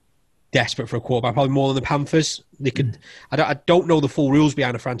desperate for a quarterback, probably more than the Panthers. They could. I don't know the full rules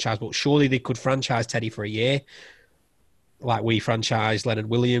behind a franchise, but surely they could franchise Teddy for a year, like we franchised Leonard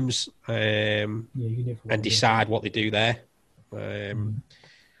Williams, and decide what they do there. But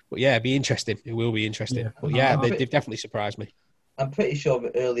yeah, it'd be interesting. It will be interesting. But yeah, they've definitely surprised me. I'm pretty sure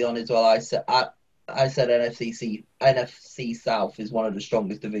that early on as well, I said NFC South is one of the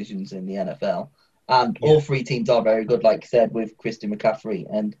strongest divisions in the NFL. And all 3 teams are very good, like you said, with Christian McCaffrey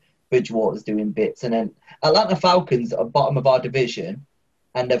and Bridgewater's doing bits. And then Atlanta Falcons are bottom of our division,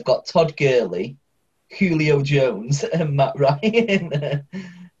 and they've got Todd Gurley, Julio Jones, and Matt Ryan.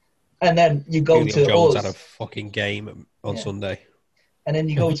 And then you go Julio to Jones us. Had a fucking game on Sunday. And then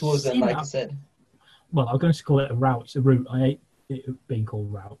you go to us, and like I said... Well, I'm going to call it a route. It's a route. it being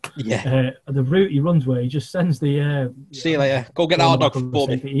called route. Yeah. The route he runs where he just sends the... See you later. Go get the hot dog for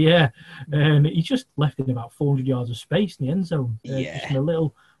me. Yeah. He just left in about 400 yards of space in the end zone. Just in a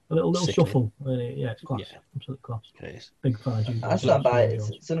little shuffle. It's class. Yeah. Absolute class. It is. Big fan of Jude. I stand by it.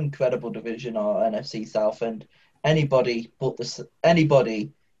 It's an incredible division, our NFC South, and anybody but the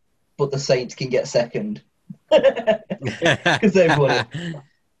Saints can get second. Because they've won it.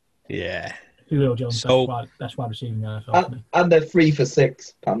 Yeah. Julio Jones, best wide receiver in the NFL. And they're 3 for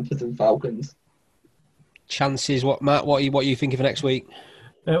 6, Panthers and Falcons. Chances, Matt? What are you thinking for next week?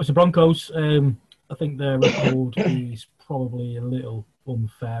 It was the Broncos. I think their record is probably a little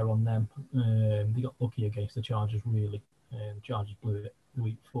unfair on them. They got lucky against the Chargers, really. The Chargers blew it the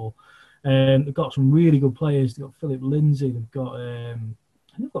week before. They've got some really good players. They've got Philip Lindsay. They've got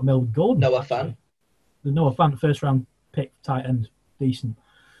Melvin Gordon. Noah Fant. The Noah Fant, first round pick, tight end, decent.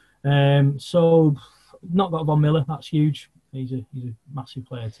 So not got Von Miller. That's huge. He's a massive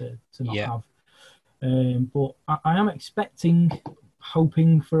player to not have. But I am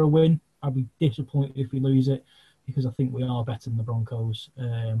hoping for a win. I'd be disappointed if we lose it because I think we are better than the Broncos.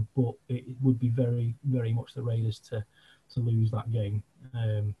 But it would be very, very much the Raiders to lose that game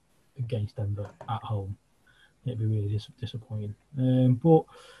against Denver at home. It'd be really disappointing. But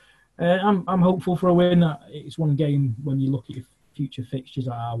I'm hopeful for a win. It's one game when you look at your future fixtures,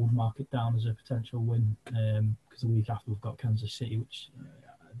 I would mark it down as a potential win because the week after we've got Kansas City, which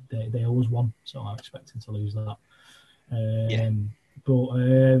they always won, so I'm expecting to lose that. But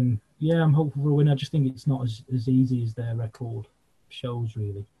I'm hopeful for a win. I just think it's not as easy as their record shows,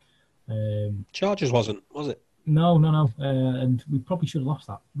 really. Chargers wasn't, was it? No. And we probably should have lost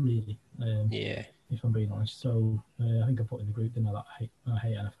that, really. If I'm being honest. So I think I put in the group, didn't I, that I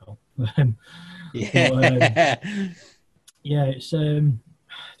hate NFL. It's I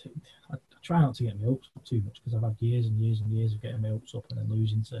try not to get my hopes up too much because I've had years and years and years of getting my hopes up and then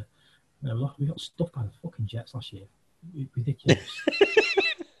losing to. We got stuffed by the fucking Jets last year. Ridiculous.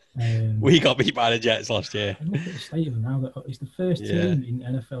 We got beat by the Jets last year. And look at the state of them now. That it's the first team in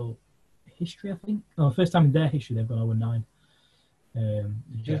NFL history, I think. No, first time in their history they've gone 0-9.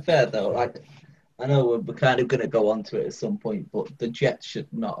 To be fair though, I know we're kind of going to go on to it at some point, but the Jets should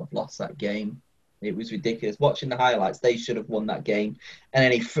not have lost that game. It was ridiculous. Watching the highlights, they should have won that game.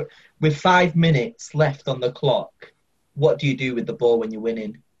 And then with 5 minutes left on the clock, what do you do with the ball when you're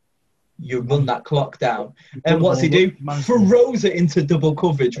winning? You run that clock down. And what's he do? Throws it into double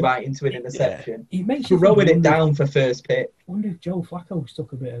coverage right into an interception. He makes throwing it down for first pick. I wonder if Joe Flacco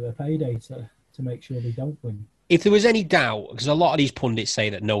took a bit of a payday to make sure they don't win. If there was any doubt, because a lot of these pundits say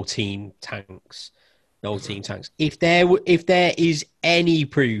that no team tanks. If there is any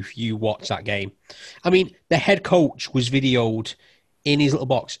proof, you watch that game. I mean, the head coach was videoed in his little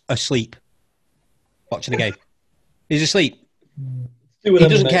box asleep, watching the game. He's asleep. He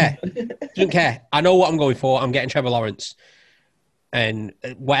doesn't care. Doesn't care. I know what I'm going for. I'm getting Trevor Lawrence, and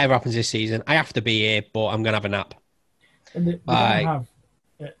whatever happens this season, I have to be here, but I'm gonna have a nap. And they're gonna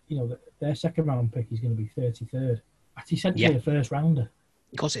have, their second round pick is going to be 33rd. That's essentially a first rounder.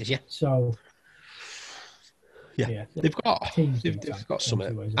 Of course it is, yeah. So. Yeah, they've got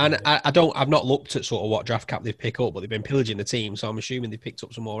something, and I've not looked at sort of what draft cap they've picked up, but they've been pillaging the team, so I'm assuming they've picked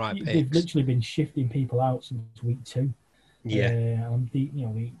up some more right picks. They've literally been shifting people out since week 2. Yeah,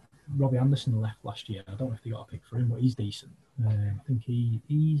 Robbie Anderson left last year. I don't know if they got a pick for him, but he's decent. I think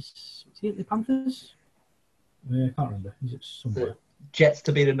he's at the Panthers. I can't remember. He's at somewhere. The Jets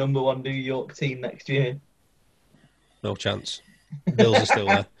to be the number 1 New York team next year. No chance. The Bills are still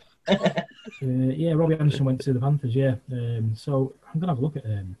there. Robbie Anderson went to the Panthers, so I'm going to have a look at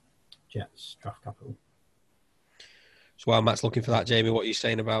Jets draft capital. So while Matt's looking for that, Jamie, what are you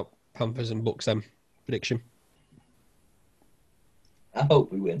saying about Panthers and Bucks then? Prediction? I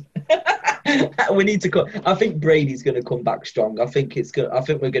hope we win. We need to I think Brady's going to come back strong. I think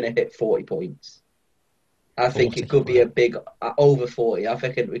we're going to hit 40 points. I think it could be a big, over 40. I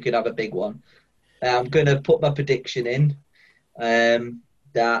think we could have a big one. I'm going to put my prediction in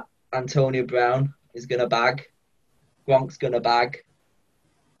that Antonio Brown is going to bag. Gronk's going to bag.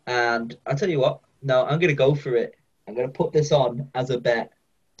 And I'll tell you what, no, I'm going to go for it. I'm going to put this on as a bet.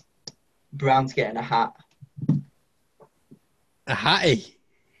 Brown's getting a hat. A hattie?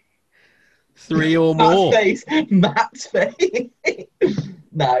 3 or more? Matt's face.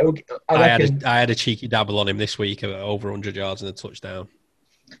 No, I had a cheeky dabble on him this week of over 100 yards and a touchdown.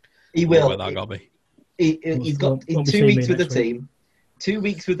 He will. Where that got me. He's got 2 weeks with the team. 2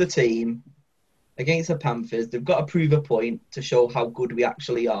 weeks with the team against the Panthers. They've got to prove a point to show how good we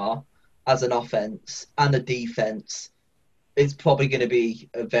actually are as an offense and a defense. It's probably going to be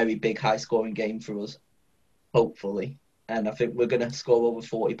a very big, high-scoring game for us, hopefully. and I think we're going to score over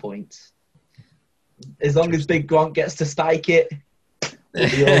 40 points. As long as Big Gronk gets to spike it, we'll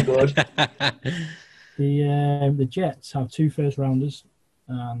be all good. The Jets have 2 first-rounders,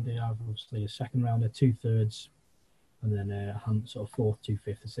 and they have obviously a second-rounder, 2 thirds, and then a sort of 4th, 2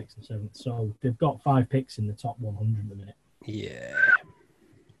 5th, 6th, and 7th. So they've got 5 picks in the top 100 at the minute. Yeah.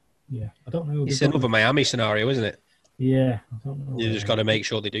 I don't know. It's another Miami scenario, isn't it? Yeah, I don't know. You just got to make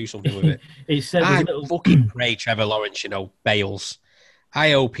sure they do something with it. It said I fucking pray Trevor Lawrence, bails.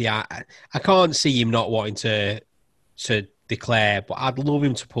 I hope I can't see him not wanting to declare, but I'd love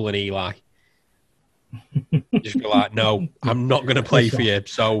him to pull an Eli. Just be like, no, I'm not going to play for you,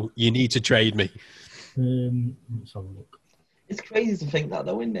 so you need to trade me. Let's have a look. It's crazy to think that,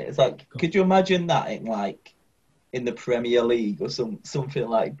 though, isn't it? It's like, could you imagine that in the Premier League or something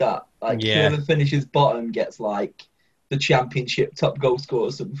like that? Like, whoever finishes bottom gets like the championship top goal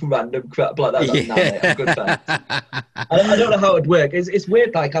scorer, some random crap like that. Like, nah, mate, I'm good, thanks. I don't know how it'd work. It's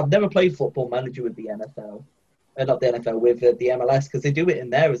weird. Like, I've never played Football Manager with the NFL, not the NFL, with the MLS, because they do it in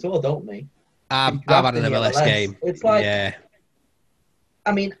there as well, don't they? I've had an MLS game. It's like,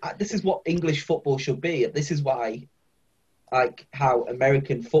 I mean, this is what English football should be. This is why, like, how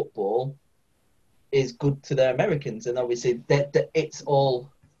American football is good to the Americans, and obviously it's all.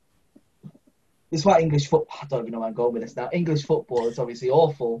 It's why English football. I don't even know where I'm going with this now. English football is obviously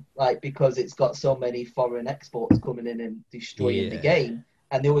awful, like, because it's got so many foreign exports coming in and destroying the game,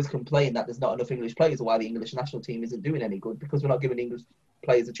 and they always complain that there's not enough English players, or why the English national team isn't doing any good, because we're not giving English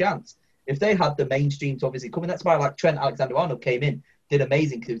players a chance. If they had the mainstream to obviously come in, that's why like Trent Alexander-Arnold came in, did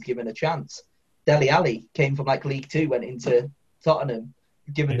amazing because he was given a chance. Dele Alli came from like League Two, went into Tottenham,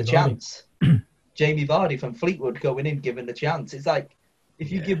 given the chance. Jamie Vardy from Fleetwood going in, given the chance. It's like,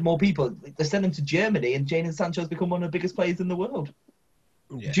 if you give more people, they send them to Germany, and Jadon Sancho's become one of the biggest players in the world.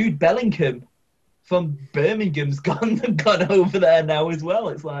 Yeah. Jude Bellingham from Birmingham's gone over there now as well.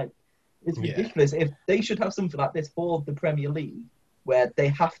 It's like, it's ridiculous. If they should have something like this for the Premier League, where they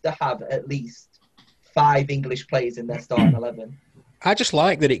have to have at least 5 English players in their starting 11. I just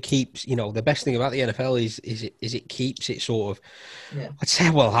like that it keeps, the best thing about the NFL is it keeps it sort of. I'd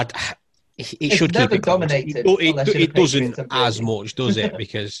say, it should keep it dominated. It doesn't as much, does it?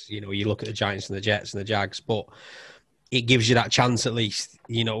 Because you look at the Giants and the Jets and the Jags, but it gives you that chance at least.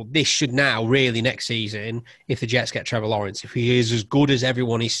 This should now really next season, if the Jets get Trevor Lawrence, if he is as good as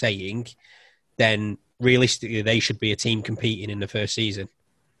everyone is saying, then realistically they should be a team competing in the first season,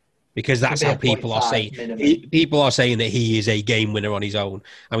 because that's how people are saying. People are saying that he is a game winner on his own.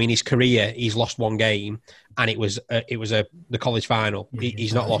 I mean, his career, he's lost 1 game, and it was the college final.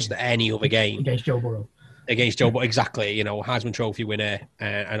 He's not lost any other game against Joe Burrow. Exactly. Heisman Trophy winner,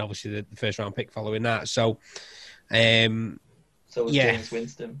 and obviously the first round pick following that. So, so was James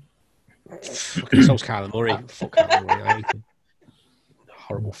Winston. So's Kyler Murray. Fuck Kyler Murray. I hate him.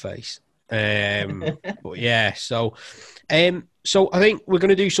 Horrible face. But yeah, so I think we're going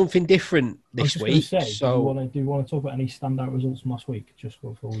to do something different this week. Do you want to talk about any standout results from last week, just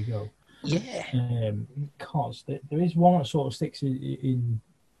before we go? Yeah. Because there is one that sort of sticks in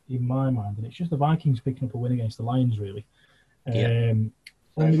my mind, and it's just the Vikings picking up a win against the Lions, really.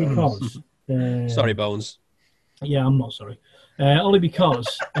 Only because... sorry, Bones. Yeah, I'm not sorry. Only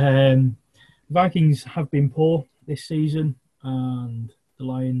because Vikings have been poor this season, and the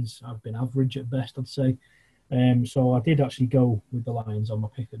Lions have been average at best, I'd say. So I did actually go with the Lions on my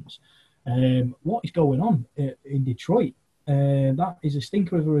pick'ems. What is going on in Detroit? That is a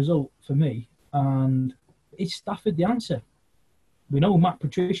stinker of a result for me. And is Stafford the answer? We know Matt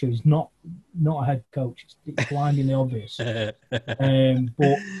Patricia is not a head coach. It's blindingly obvious.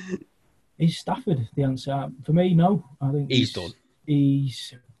 But is Stafford the answer? For me, no. I think he's done.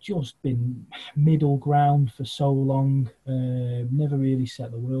 He's just been middle ground for so long. Never really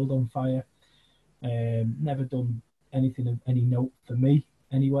set the world on fire. Never done anything of any note for me,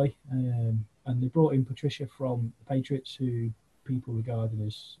 anyway. And they brought in Patricia from the Patriots, who people regarded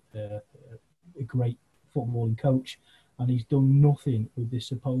as a great footballing coach, and he's done nothing with this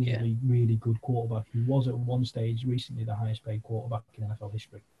supposedly really good quarterback. He was at one stage recently the highest paid quarterback in NFL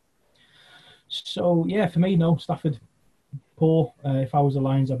history. So, yeah, for me, no, Stafford, poor. If I was the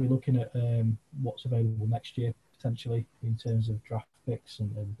Lions, I'd be looking at what's available next year, potentially, in terms of draft picks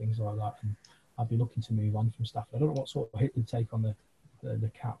and things like that. And I'd be looking to move on from Stafford. I don't know what sort of hit they'd take on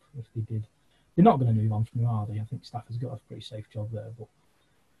the cap if they did. They're not going to move on from him, are they? I think Stafford's got a pretty safe job there. But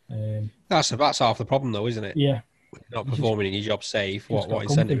that's half the problem, though, isn't it? Yeah. Not performing in your job safe. What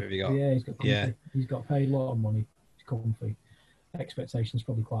incentive have you got? Yeah, he's got comfy. Yeah. He's got paid a lot of money. He's comfy. Expectations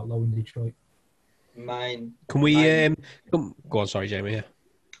probably quite low in Detroit. Mine. Can we go on? Sorry, Jamie. Yeah.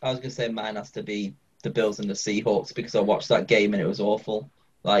 I was going to say mine has to be the Bills and the Seahawks because I watched that game and it was awful.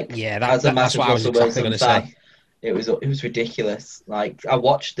 Like, Yeah, as a that's massive what I was Russell exactly Wilson going to fan, say. it was ridiculous. Like, I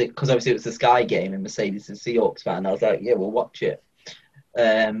watched it because obviously it was the Sky game and Mercedes and Seahawks fan. I was like, yeah, we'll watch it.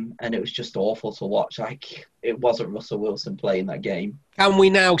 And it was just awful to watch. Like, it wasn't Russell Wilson playing that game. Can we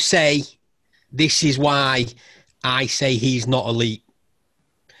now say this is why I say he's not elite?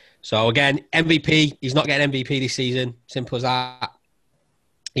 So again, MVP, he's not getting MVP this season. Simple as that.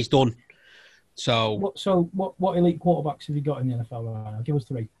 He's done. So what elite quarterbacks have you got in the NFL right now? Give us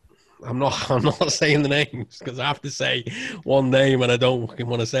 3. I'm not saying the names because I have to say one name and I don't fucking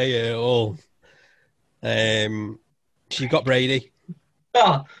want to say it at all. She got Brady,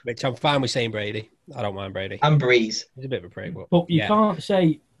 which I'm fine with saying Brady. I don't mind Brady. And Breeze. He's a bit of a prick, but you can't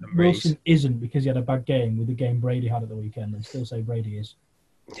say And Breeze. Wilson isn't because he had a bad game with the game Brady had at the weekend, and still say Brady is.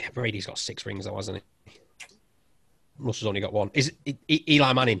 Yeah, Brady's got 6 rings though, hasn't he? Russell's only got 1. Is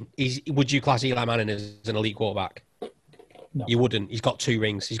Eli Manning? Would you class Eli Manning as an elite quarterback? No. You wouldn't. He's got 2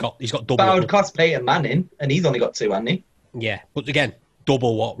 rings. He's got double. But I would class Peyton Manning, and he's only got 2, hasn't he? Yeah, but again,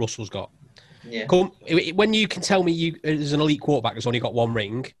 double what Russell's got. Yeah. When you can tell me you as an elite quarterback has only got 1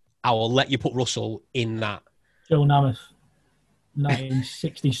 ring, I will let you put Russell in that. Joe Namath,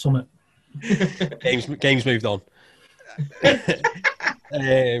 1960 summit. Games moved on.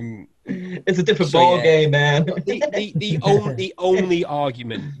 It's a different ball game, man. the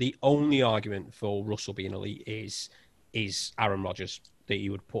only argument for Russell being elite is Aaron Rodgers that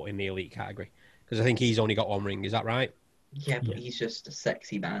you would put in the elite category because I think he's only got 1 ring. Is that right? Yeah, but he's just a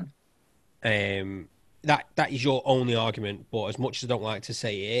sexy man. That is your only argument, but as much as I don't like to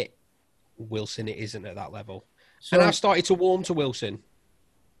say it, Wilson it isn't at that level. So, And I've started to warm to Wilson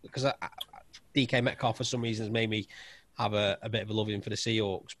because DK Metcalf for some reason has made me have a bit of a love-in for the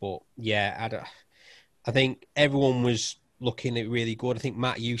Seahawks. But yeah, I think everyone was looking at really good. I think,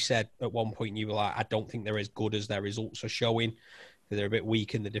 Matt, you said at one point you were like, I don't think they're as good as their results are showing. They're a bit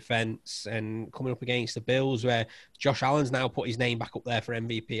weak in the defence. And coming up against the Bills, where Josh Allen's now put his name back up there for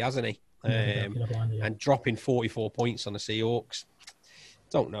MVP, hasn't he? And dropping 44 points on the Seahawks.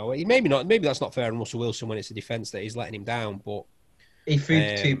 Don't know. Maybe not. Maybe that's not fair on Russell Wilson when it's the defence that he's letting him down. But he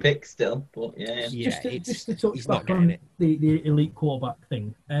threw 2 picks still. But yeah. Just to touch back on the elite quarterback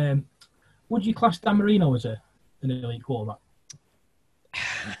thing. Would you class Dan Marino as an elite quarterback?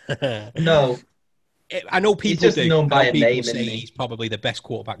 No. I know people he's just do. known by a name, say he's probably the best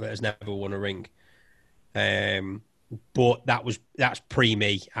quarterback that has never won a ring. But that's pre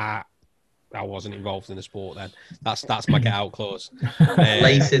me. I wasn't involved in the sport then. That's my get out clause.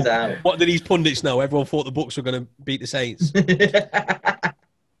 Laces out. What did these pundits know? Everyone thought the Bucs were going to beat the Saints. I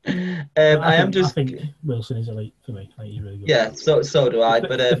think Wilson is elite for me. I think he's really good. Yeah, so do I.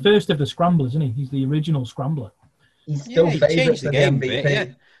 But the first of the scramblers, isn't he? He's the original scrambler. He's still favourite for the MVP. Bit, yeah.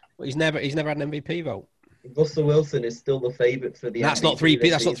 But he's never had an MVP vote. Russell Wilson is still the favourite for the. That's MVP not 3 people.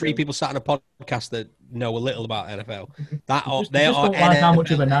 That's season. not 3 people sat on a podcast that know a little about NFL. They just don't like how much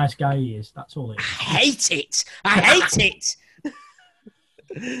of a nice guy he is. That's all it is. I hate it.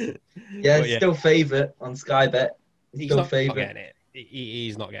 Yeah, still favourite on Sky Bet. He's still favourite.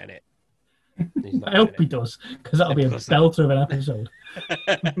 He's not getting it. I hope he does, because that'll be a belter of an episode.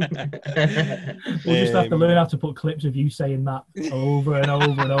 We'll just have to learn how to put clips of you saying that over and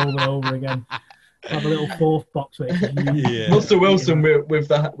over and over and over again. Have a little 4th box with Russell Wilson with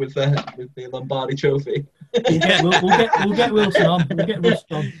the Lombardi Trophy. We'll get Wilson on. We'll get Russ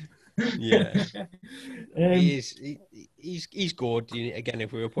on. Yeah, he's good. Again,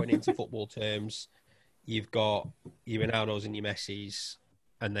 if we were putting it into football terms, you've got your Ronaldos and your Messis,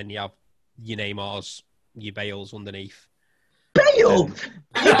 and then you have your Neymars, your Bales underneath. Bale? You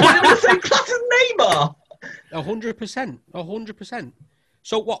put him in the same class as Neymar? 100%.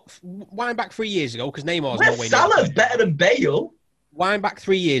 So what? Wind back 3 years ago, because Neymar's no way. Salah's better than Bale. Wind back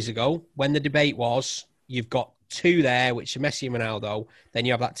 3 years ago, when the debate was, you've got 2 there, which are Messi and Ronaldo. Then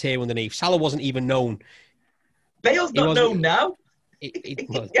you have that tier underneath. Salah wasn't even known. Bale's not known now. He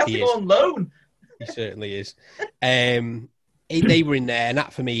has to go on loan. He certainly is. They were in there, and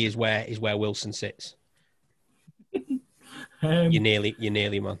that for me is where Wilson sits. You're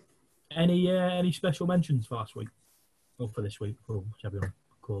nearly, man. Any special mentions for last week? Or for this week, or whichever you want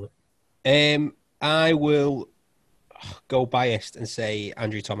to call it. I will go biased and say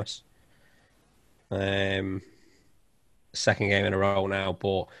Andrew Thomas. Second game in a row now,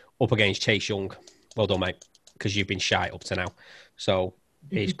 but up against Chase Young. Well done, mate, because you've been shy up to now. So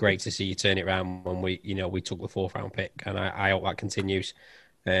it's great to see you turn it around when we took the 4th round pick, and I hope that continues.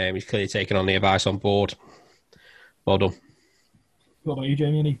 He's clearly taken on the advice on board. Well done. What about you,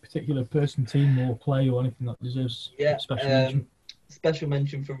 Jamie? Any particular person, team, or play, or anything that deserves special mention? Special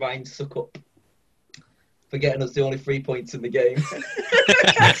mention for Ryan Suckup. for getting us the only 3 points in the game.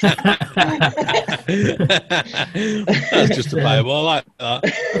 That's justifiable. I like that.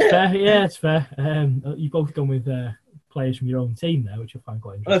 It's fair. Yeah, it's fair. You've both gone with players from your own team there, which I find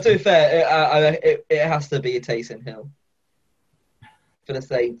quite Well, interesting. to be fair, it has to be a Taysom Hill. For the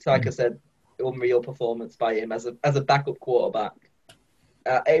sake, like I said, unreal performance by him as a backup quarterback.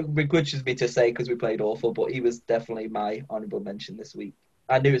 It begrudges me to say because we played awful, but he was definitely my honourable mention this week.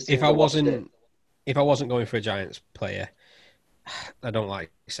 I knew as soon as I watched it. If I wasn't going for a Giants player, I don't like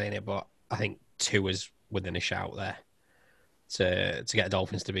saying it, but I think two is within a shout there to get the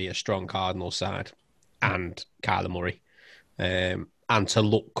Dolphins to be a strong Cardinals side and Kyler Murray, and to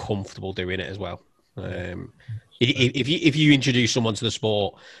look comfortable doing it as well. If you introduce someone to the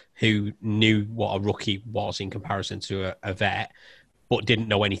sport who knew what a rookie was in comparison to a vet, but didn't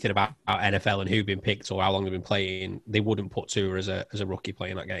know anything about NFL and who'd been picked or how long they've been playing, they wouldn't put Tua as a rookie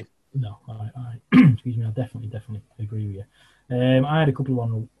playing that game. No, I excuse me, I definitely agree with you. I had a couple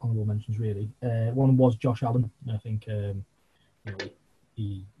of honourable mentions, really. One was Josh Allen. I think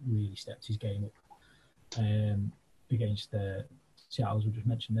he really stepped his game up against Seattle, as we just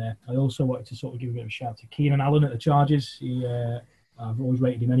mentioned there. I also wanted to sort of give a bit of a shout to Keenan Allen at the Chargers. I've always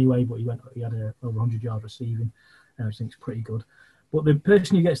rated him anyway, but he had over 100 yards receiving, and I think it's pretty good. But the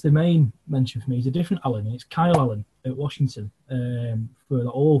person who gets the main mention for me is a different Allen. It's Kyle Allen at Washington for the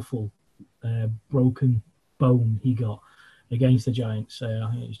awful broken bone he got against the Giants. I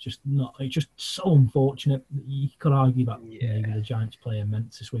think it's just so unfortunate. You could argue that maybe the Giants player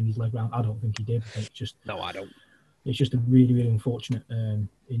meant to swing his leg around. I don't think he did. I think I don't. It's just a really, really unfortunate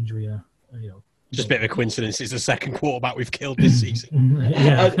injury. Just a bit of a coincidence. It's the second quarterback we've killed this season.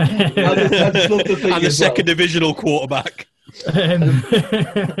 Yeah. I just love the thing and the as second well. divisional quarterback.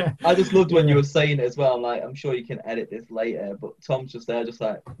 I just loved when you were saying it as well. Like, I'm sure you can edit this later, but Tom's just there, just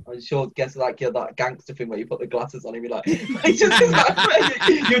like, I'm sure, guess like that gangster thing where you put the glasses on him. You're like,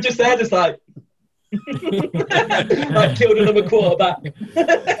 you're just there, just like, like killed another quarterback.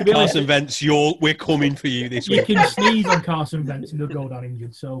 Carson Wentz, we're coming for you this week. You can sneeze on Carson Wentz and he'll go down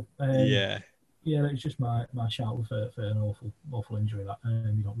injured. So yeah, it's just my shout for an awful injury that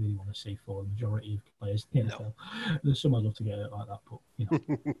you don't really want to see for the majority of players. No. There's some I'd love to get it like that, but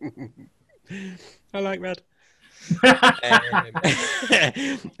I like red.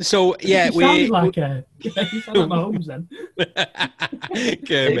 So yeah, you sound like Mahomes then.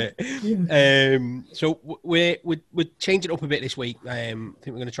 Kermit. Yeah. So we're changing it up a bit this week. I think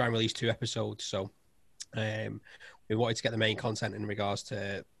we're going to try and release 2 episodes. So we wanted to get the main content in regards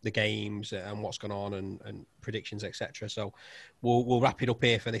to the games and what's going on and predictions, etc. So we'll wrap it up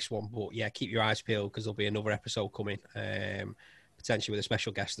here for this one. But yeah, keep your eyes peeled because there'll be another episode coming, potentially with a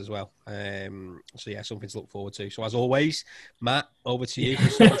special guest as well. So yeah, something to look forward to. So as always, Matt, over to you.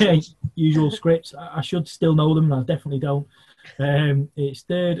 Usual scripts. I should still know them, and I definitely don't. It's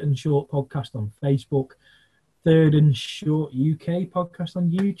Third and Short Podcast on Facebook, Third and Short UK Podcast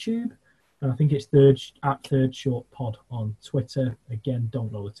on YouTube. And I think it's Third Short Pod on Twitter. Again,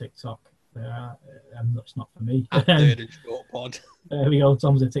 don't know the TikTok. That's not for me. Third and Short Pod. There we go.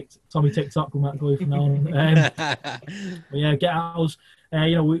 Tommy TikTok will not go for now. But yeah, get ours.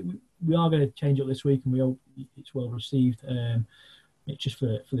 We are going to change it this week, and we hope it's well received. It's just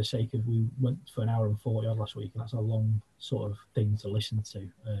for the sake of we went for an hour and 40 odd last week, and that's a long sort of thing to listen to.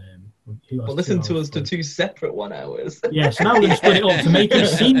 But listen to us to 2 separate 1 hours. Yeah, so now we're going to split it up to make it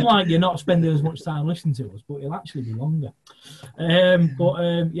seem like you're not spending as much time listening to us, but it'll actually be longer.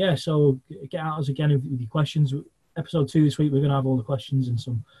 So get at us again with your questions. Episode 2 this week, we're going to have all the questions and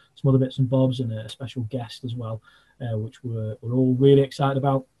some other bits and bobs and a special guest as well, which we're all really excited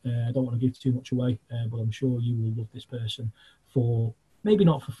about. I don't want to give too much away, but I'm sure you will love this person for maybe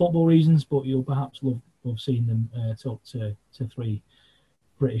not for football reasons, but you'll perhaps love seeing them talk to 3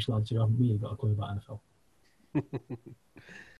 British lads who haven't really got a clue about NFL.